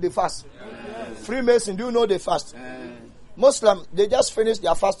occult people, they fast? Freemason, do you know they fast? Muslim, they just finished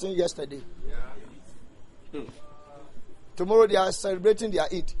their fasting yesterday. Tomorrow they are celebrating their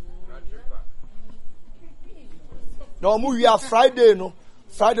Eid. No, we are Friday, no.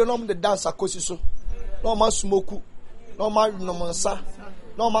 Friday, no, the dance akosiso. No, ma smoke. No, ma no mansa.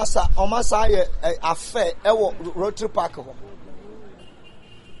 No, masa. O masa affair. Rotary Park.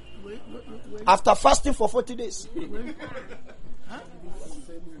 After fasting for 40 days.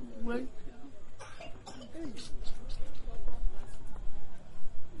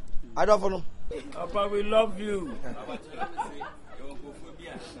 I don't know. Papa, we love you.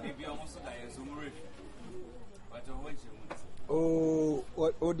 Oh,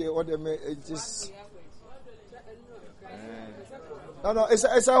 what they make it is. No,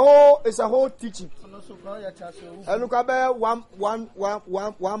 it's a whole teaching. And look about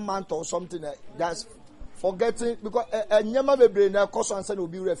one month or something that's forgetting because a nyama be brain na cause answer will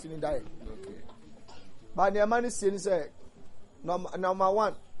be refining die. But the man is saying say Number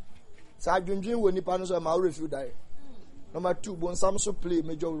one, so I drink when you pass my refuse die. Number two, bon some so play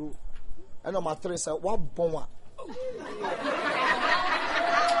major role. And number three, say what bomber.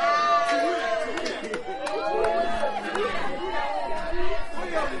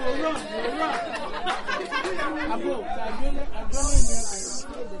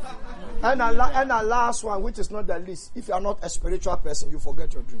 And the last one, which is not the least, if you are not a spiritual person, you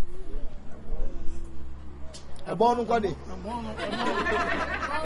forget your dream.